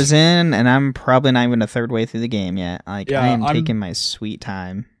 17 hours in, and I'm probably not even a third way through the game yet. I am taking my sweet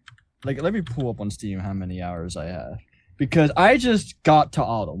time. Let me pull up on Steam how many hours I have, because I just got to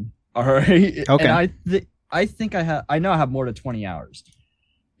autumn. All right. Okay. And I think I know I have more than 20 hours.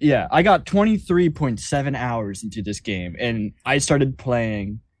 Yeah, I got 23.7 hours into this game, and I started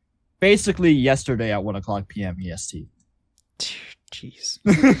playing basically yesterday at 1:00 p.m. EST. Jeez.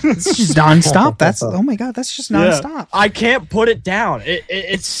 It's just nonstop. Oh my god, that's just nonstop. Yeah. I can't put it down.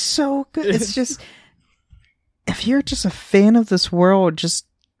 It's so good. It's just, if you're just a fan of this world, just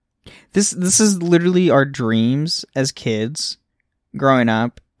this is literally our dreams as kids growing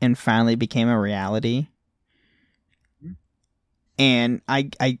up and finally became a reality. And I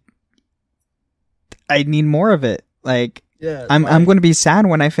need more of it. Like, I'm going to be sad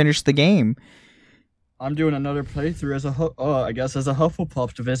when I finish the game. I'm doing another playthrough as a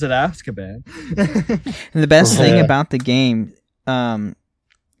Hufflepuff to visit Azkaban. And the best thing about the game,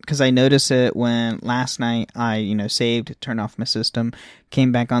 because I noticed it when last night I saved, turned off my system,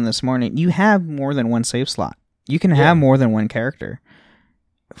 came back on this morning. You have more than one save slot. You can have more than one character.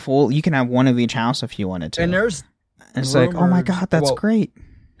 You can have one of each house if you wanted to. And it's like, oh my god, that's great.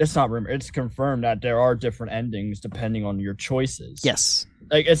 It's not rumor. It's confirmed that there are different endings depending on your choices. Yes.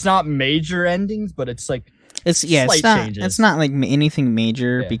 Like, it's not major endings, but it's like slight changes. It's not like anything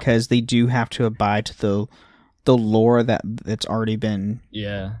major because they do have to abide to the lore that's already been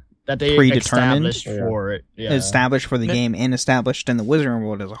that they predetermined for it. Yeah. Established for the game and established in the Wizarding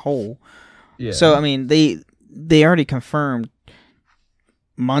World as a whole. Yeah. So I mean, they already confirmed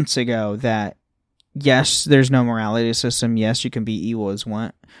months ago that yes, there's no morality system. Yes, you can be evil as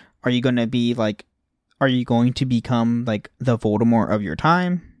one. Are you going to become like the Voldemort of your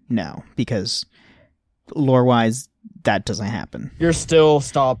time? No, because lore-wise, that doesn't happen. You're still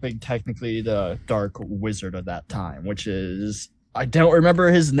stopping technically the Dark Wizard of that time, which is, I don't remember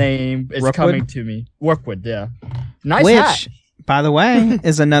his name. It's Rookwood? Coming to me. Rookwood, yeah. Nice which, hat. By the way,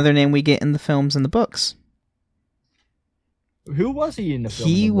 is another name we get in the films and the books. Who was he in the film?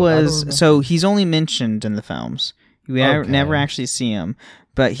 He was so he's only mentioned in the films. We never actually see him,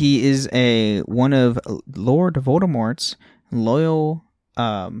 but he is one of Lord Voldemort's loyal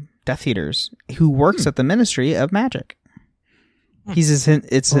Death Eaters who works at the Ministry of Magic. He's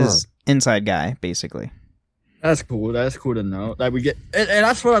his inside guy, basically. That's cool. That's cool to know. Like we get, and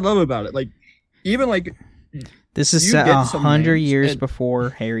that's what I love about it. Like even like this is set 100 years before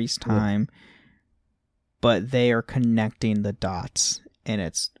Harry's time, but they are connecting the dots, and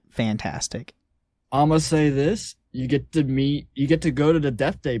it's fantastic. I'm gonna say this: you get to go to the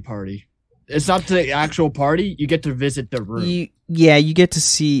Death Day party. It's not the actual party. You get to visit the room. You get to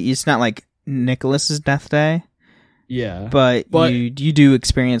see. It's not like Nicholas's Death Day. Yeah, but you do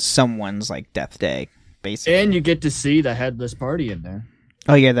experience someone's like Death Day. Basically. And you get to see the headless party in there.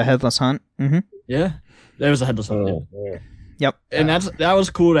 Oh yeah, the headless hunt. Mm-hmm. Yeah, there was a headless hunt. Yeah. Yep. And that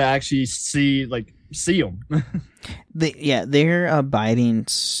was cool to actually see them. They're abiding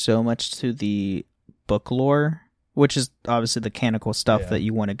so much to the book lore, which is obviously the canonical stuff that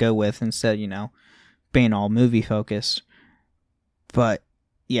you want to go with instead, being all movie focused. But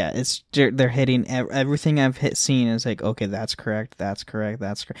yeah, they're hitting everything I've seen is like, okay, that's correct.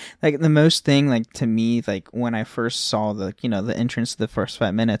 Like the most thing, like to me, like when I first saw the entrance to the first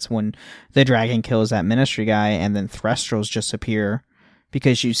 5 minutes when the dragon kills that ministry guy and then Thestrals just appear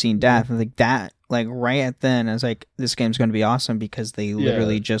because you've seen death, and like that, like right at then, I was like, this game's going to be awesome because they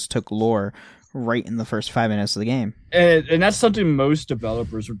literally just took lore right in the first 5 minutes of the game. And that's something most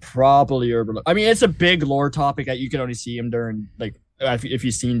developers would probably overlook. I mean, it's a big lore topic that you can only see them during like. If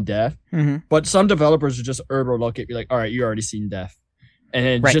you've seen death, but some developers would just overlook it, be like, all right, you already seen death,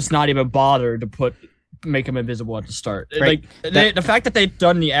 and just not even bother to make them invisible at the start. Right. Like the fact that they've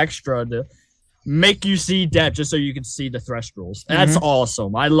done the extra to make you see death just so you can see the Thestrals. That's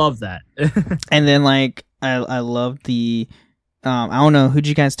awesome. I love that. And then like I love the I don't know, who'd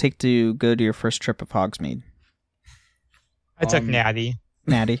you guys take to go to your first trip of Hogsmeade? I took Natty.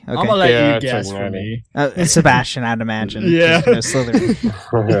 Natty. Okay. I'm gonna let you guess for me. Sebastian, I'd imagine. Yeah.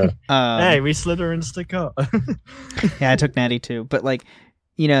 Slytherin. Hey, we Slytherin stick up. Yeah, I took Natty too. But like,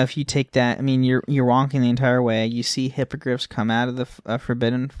 if you take that, I mean, you're walking the entire way. You see hippogriffs come out of the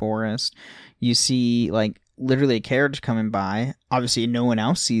Forbidden Forest. You see like literally a carriage coming by. Obviously, no one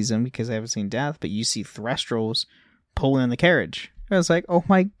else sees them because they haven't seen death. But you see Thestrals pulling in the carriage. I was like, oh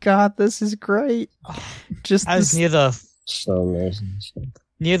my god, this is great. I was near the. So amazing.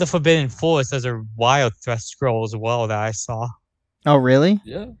 Near the Forbidden Forest, there's a wild Thestral as well that I saw. Oh, really?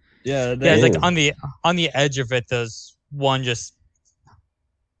 Yeah. It's like on the edge of it. There's one just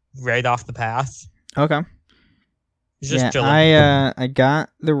right off the path. Okay. It's just chilling. I got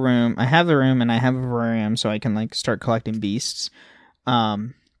the room. I have the room, and I have a vivarium, so I can like start collecting beasts. I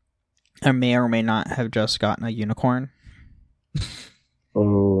may or may not have just gotten a unicorn.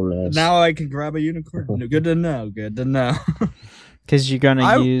 Oh, nice. Now I can grab a unicorn. Good to know. Because you're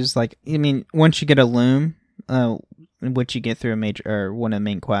gonna use once you get a loom, which you get through a major or one of the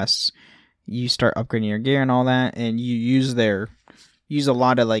main quests, you start upgrading your gear and all that, and you use a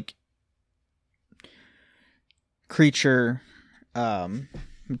lot of like creature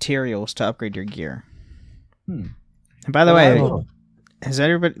materials to upgrade your gear. And by the way, has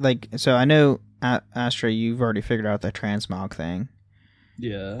everybody so I know Astra, you've already figured out the transmog thing.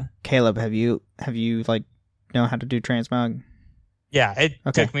 Yeah. Caleb, have you know how to do transmog? Yeah, it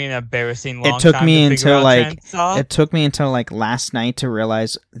took me an embarrassing long time. It took me until like last night to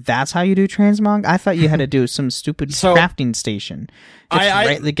realize that's how you do transmog. I thought you had to do some stupid crafting station. It's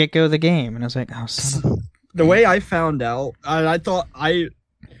right at the get go of the game, and I was like, oh, son of a... The way I found out, I thought I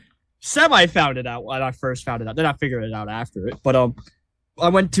semi found it out when I first found it out. Then I figured it out after it. But I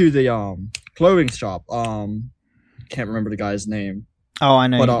went to the clothing shop. Can't remember the guy's name. Oh, I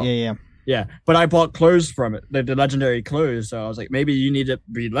know. But, yeah. But I bought clothes from it, the legendary clothes. So I was like, maybe you need to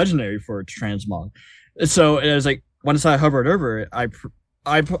be legendary for it to transmog. So it was like, once I hovered over it, I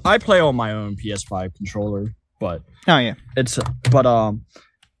play on my own PS5 controller, but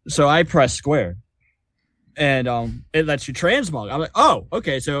so I press square, and it lets you transmog. I'm like, oh,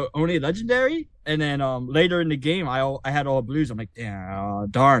 okay, so only legendary. And then later in the game, I had all blues. I'm like,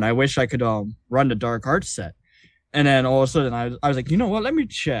 darn, I wish I could run the Dark Arts set. And then all of a sudden, I was like, you know what? Let me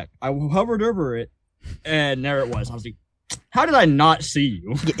check. I hovered over it, and there it was. I was like, how did I not see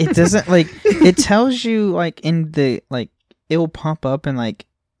you? It doesn't it tells you in the it will pop up in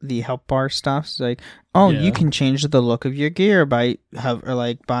the help bar stuff. It's like, you can change the look of your gear by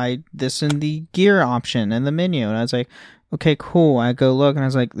this in the gear option in the menu. And I was like, okay, cool. I go look, and I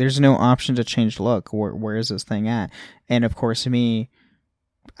was like, there's no option to change look. Where is this thing at? And of course,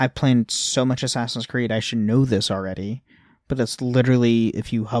 I played so much Assassin's Creed, I should know this already. but it's literally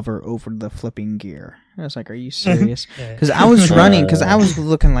if you hover over the flipping gear. I was like, are you serious? Because I was running, because I was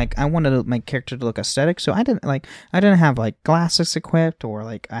looking like, I wanted my character to look aesthetic, so I didn't have like glasses equipped, or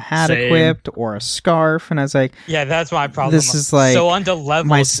like a hat equipped, or a scarf, and I was like, yeah, that's my problem. This is like so under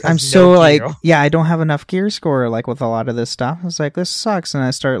leveled. I'm so like, yeah, I don't have enough gear score like with a lot of this stuff. I was like, this sucks, and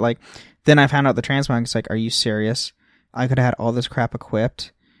I start like, then I found out the transmog. It's like, are you serious? I could have had all this crap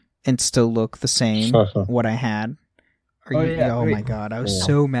equipped and still look the same what I had. Oh my god, I was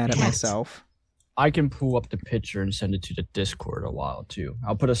so mad at myself. I can pull up the picture and send it to the Discord a while too.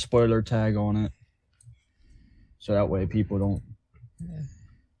 I'll put a spoiler tag on it, so that way people don't.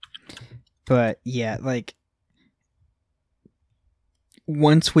 But yeah, like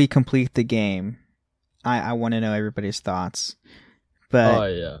once we complete the game, I want to know everybody's thoughts.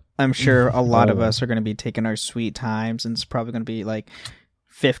 But I'm sure a lot of us are going to be taking our sweet times, and it's probably going to be like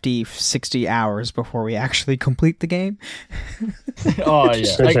 50, 60 hours before we actually complete the game. Oh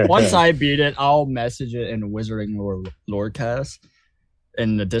yeah, like once I beat it, I'll message it in Wizarding Lorecast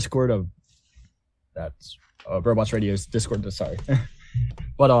in the Discord of that's Robots Radio's Discord. Sorry,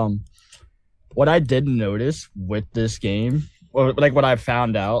 but what I did notice with this game, or like what I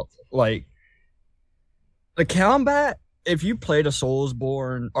found out, like the combat. If you played a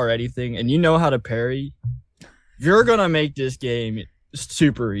Soulsborne or anything, and you know how to parry, you're gonna make this game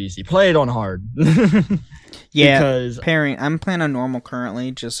super easy. Play it on hard. Yeah, because parrying. I'm playing on normal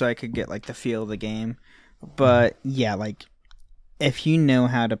currently, just so I could get like the feel of the game. But yeah, like if you know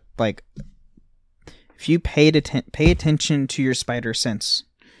how to like, if you pay attention to your spider sense,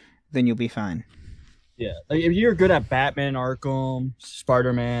 then you'll be fine. Yeah, like if you're good at Batman, Arkham,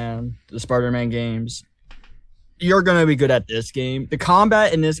 Spider-Man, the Spider-Man games, you're gonna be good at this game. The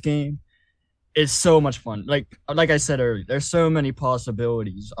combat in this game is so much fun. Like I said earlier, there's so many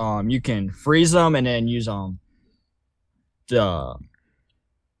possibilities. You can freeze them and then use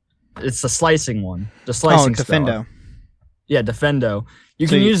it's the slicing one. The slicing Defendo. Spell. Yeah, Defendo. You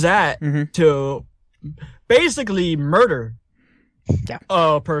can use that to basically murder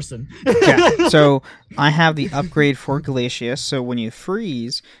a person. Yeah. So I have the upgrade for Glacius, so when you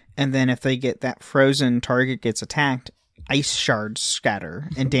freeze, and then if they get that frozen target gets attacked, ice shards scatter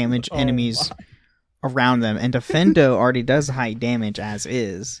and damage enemies around them. And Defendo already does high damage as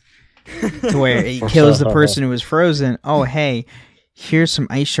is, to where it kills the person who is frozen. Oh, hey, here's some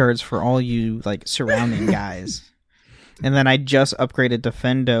ice shards for all you like surrounding guys. And then I just upgraded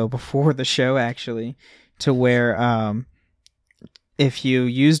Defendo before the show, actually, to where if you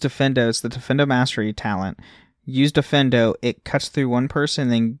use Defendo, it's the Defendo Mastery talent. Use Defendo, it cuts through one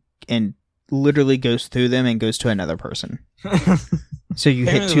person and literally goes through them and goes to another person. So you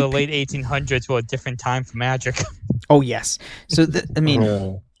hit two. The late 1800s were a different time for magic. Oh yes. So I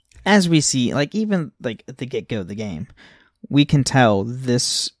mean, as we see, like even like at the get-go of the game, we can tell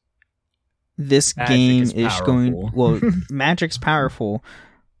this game is going. Well, magic's powerful,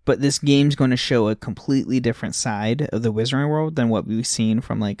 but this game's going to show a completely different side of the Wizarding World than what we've seen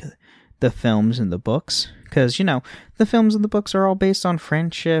from like the films and the books. Because, you know, the films and the books are all based on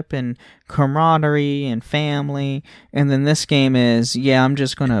friendship and camaraderie and family. And then this game is, I'm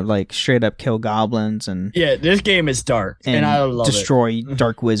just going to, like, straight up kill goblins and... Yeah, this game is dark, and I love destroy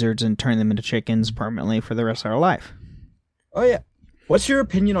dark wizards and turn them into chickens permanently for the rest of our life. Oh, yeah. What's your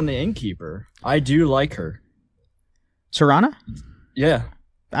opinion on the innkeeper? I do like her. Serana? Yeah.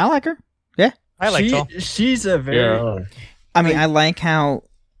 I like her. Yeah. I like her. She's a very... Yeah. I mean, I like how...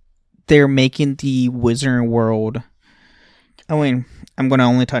 they're making the Wizarding World. I mean, I'm going to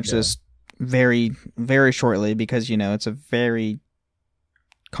only touch this very, very shortly because, you know, it's a very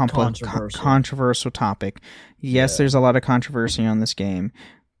complex, controversial topic. Yes, there's a lot of controversy on this game,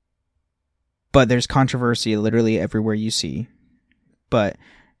 but there's controversy literally everywhere you see. But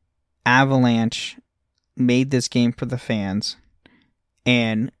Avalanche made this game for the fans,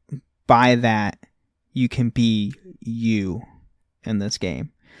 and by that, you can be you in this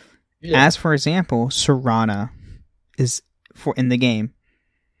game. Yeah. As for example, Serana is in the game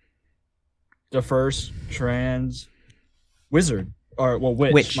the first trans wizard, or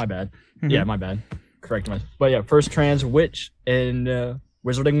witch. My bad. Mm-hmm. Yeah, my bad. Correct myself. But yeah, first trans witch in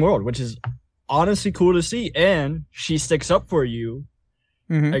Wizarding World, which is honestly cool to see, and she sticks up for you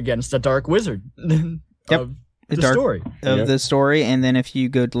against the dark wizard. Of the story. And then if you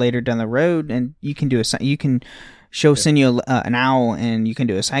go later down the road, and you can do send you an owl, and you can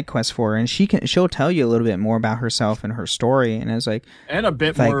do a side quest for her, and she'll tell you a little bit more about herself and her story, and it's like, and a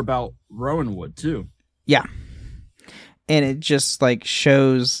bit more about Rowanwood too. Yeah, and it just like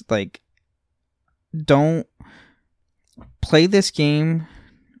shows like, don't play this game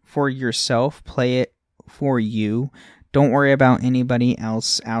for yourself, play it for you. Don't worry about anybody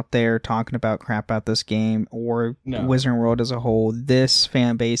else out there talking about crap about this game or Wizarding World as a whole. This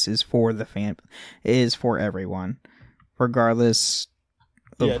fan base is for everyone, regardless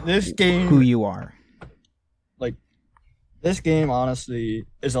of this game, who you are. Like, this game, honestly,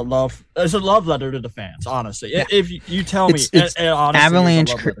 is a love letter to the fans. Honestly, if you tell me, it's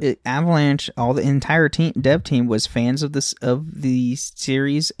honestly, Avalanche, all the entire dev team was fans of the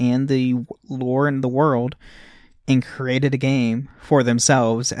series and the lore and the world, and created a game for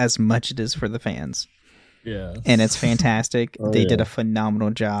themselves as much as it is for the fans. Yeah, and it's fantastic. They did a phenomenal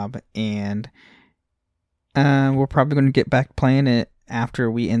job, and we're probably going to get back playing it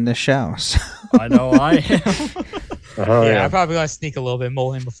after we end the show. So. I know I am. I'm probably gonna sneak a little bit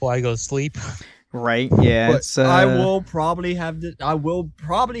more in before I go to sleep. Right? Yeah. I will probably have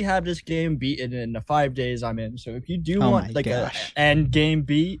this game beaten in the 5 days I'm in. So if you do want an end game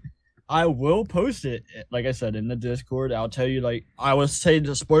beat, I will post it. Like I said in the Discord, I'll tell you. Like I will say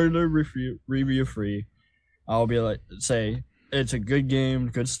the spoiler review free. I'll be like say it's a good game,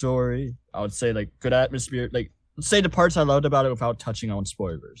 good story. I would say like good atmosphere. Like say the parts I loved about it without touching on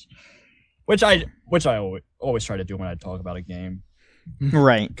spoilers. Which I always try to do when I talk about a game.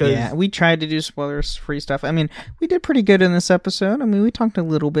 Right. Yeah, we tried to do spoilers-free stuff. I mean, we did pretty good in this episode. I mean, we talked a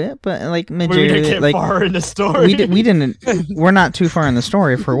little bit, but like we didn't get far in the story. We didn't. We're not too far in the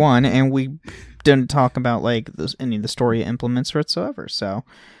story for one, and we didn't talk about like any of the story implements whatsoever. So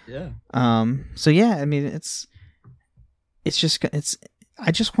yeah. So yeah, I mean, it's just.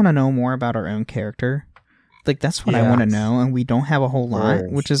 I just want to know more about our own character. Like that's what I want to know, and we don't have a whole lot,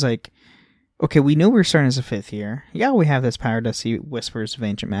 which is like. Okay, we know we're starting as a 5th year. Yeah, we have this power to see whispers of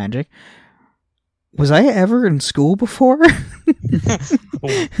ancient magic. Was I ever in school before? Where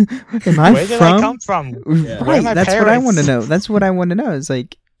did I come from? Yeah. Right, that's parents? What I want to know. That's what I want to know. Is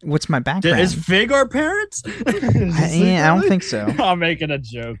like, what's my background? Is Fig our parents? I don't think so. I'm making a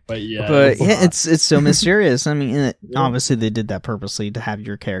joke, but yeah. But it's so mysterious. I mean, obviously they did that purposely to have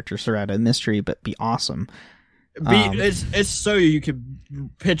your character surrounded in mystery, but be awesome. It's so you can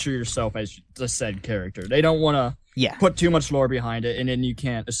picture yourself as the said character. They don't want to put too much lore behind it, and then you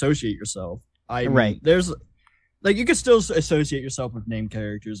can't associate yourself. There's like you can still associate yourself with named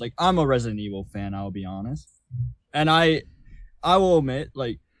characters. Like I'm a Resident Evil fan, I'll be honest, and I will admit,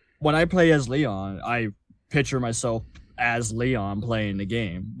 like when I play as Leon, I picture myself as Leon playing the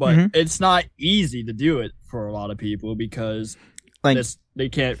game, but it's not easy to do it for a lot of people because. Like they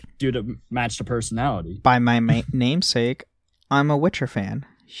can't do to match the personality. By my namesake, I'm a Witcher fan.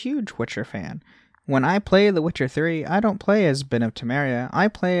 Huge Witcher fan. When I play The Witcher 3, I don't play as Ben of Temeria. I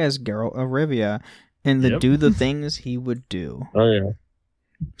play as Geralt of Rivia and do the things he would do. Oh yeah.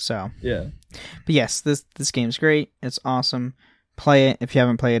 So yeah. But yes, this game's great. It's awesome. Play it if you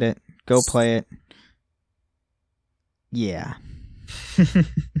haven't played it. Go play it. Yeah.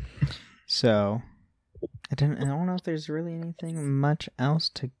 So I don't know if there's really anything much else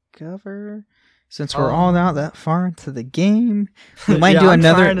to cover since we're all out that far into the game. We might do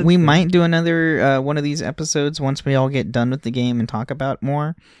another. We might do another one of these episodes once we all get done with the game and talk about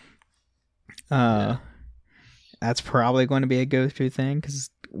more. That's probably going to be a go-to thing because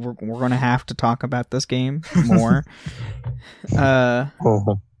we're going to have to talk about this game more. But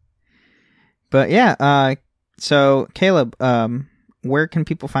yeah. So Caleb, where can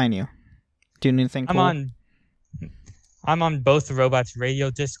people find you? Do anything cool? I'm on both the Robots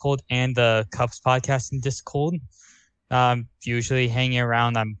Radio Discord and the Cups Podcasting Discord. Usually hanging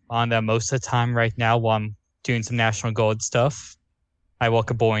around. I'm on there most of the time right now while I'm doing some National Guard stuff. I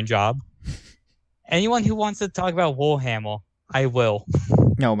work a boring job. Anyone who wants to talk about Warhammer, I will.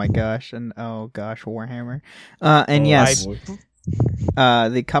 Oh my gosh. And Warhammer. And yes.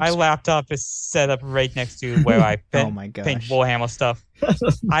 The Cups... My laptop is set up right next to where I paint Warhammer stuff.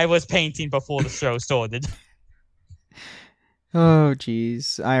 I was painting before the show started. Oh,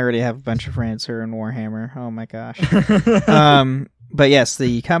 jeez. I already have a bunch of friends who are in Warhammer. Oh, my gosh. But yes,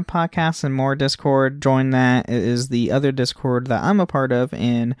 the Cub Podcast and more Discord. Join that. It is the other Discord that I'm a part of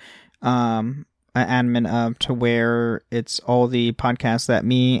and an admin of to where it's all the podcasts that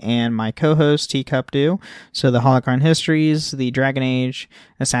me and my co-host Teacup do. So the Holocron Histories, the Dragon Age,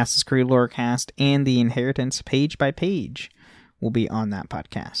 Assassin's Creed Lorecast, and the Inheritance Page by Page will be on that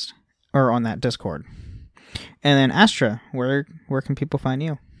podcast. Or on that Discord. And then Astra, where can people find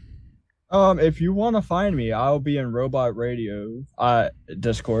you? If you want to find me, I'll be in Robot Radio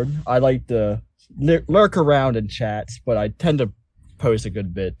Discord. I like to lurk around in chats, but I tend to post a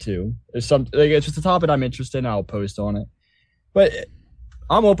good bit too. It's just a topic I'm interested in, I'll post on it. But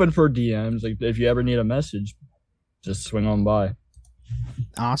I'm open for DMs. Like if you ever need a message, just swing on by.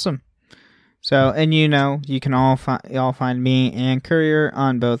 Awesome. So, and you can all find me and Courier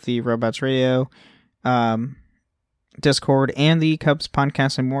on both the Robots Radio Discord and the Cubs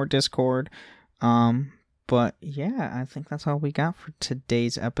Podcast and More Discord. But yeah, I think that's all we got for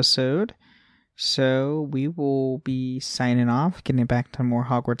today's episode. So we will be signing off, getting back to more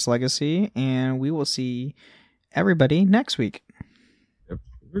Hogwarts Legacy, and we will see everybody next week. Yep.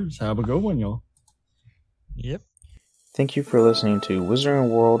 Have a good one, y'all. Yep. Thank you for listening to Wizarding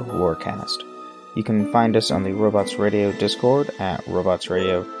World Lorecast. You can find us on the Robots Radio Discord at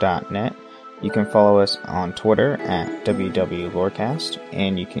robotsradio.net. You can follow us on Twitter at WWLorecast,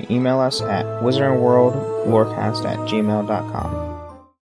 and you can email us at wizardingworldlorecast@gmail.com.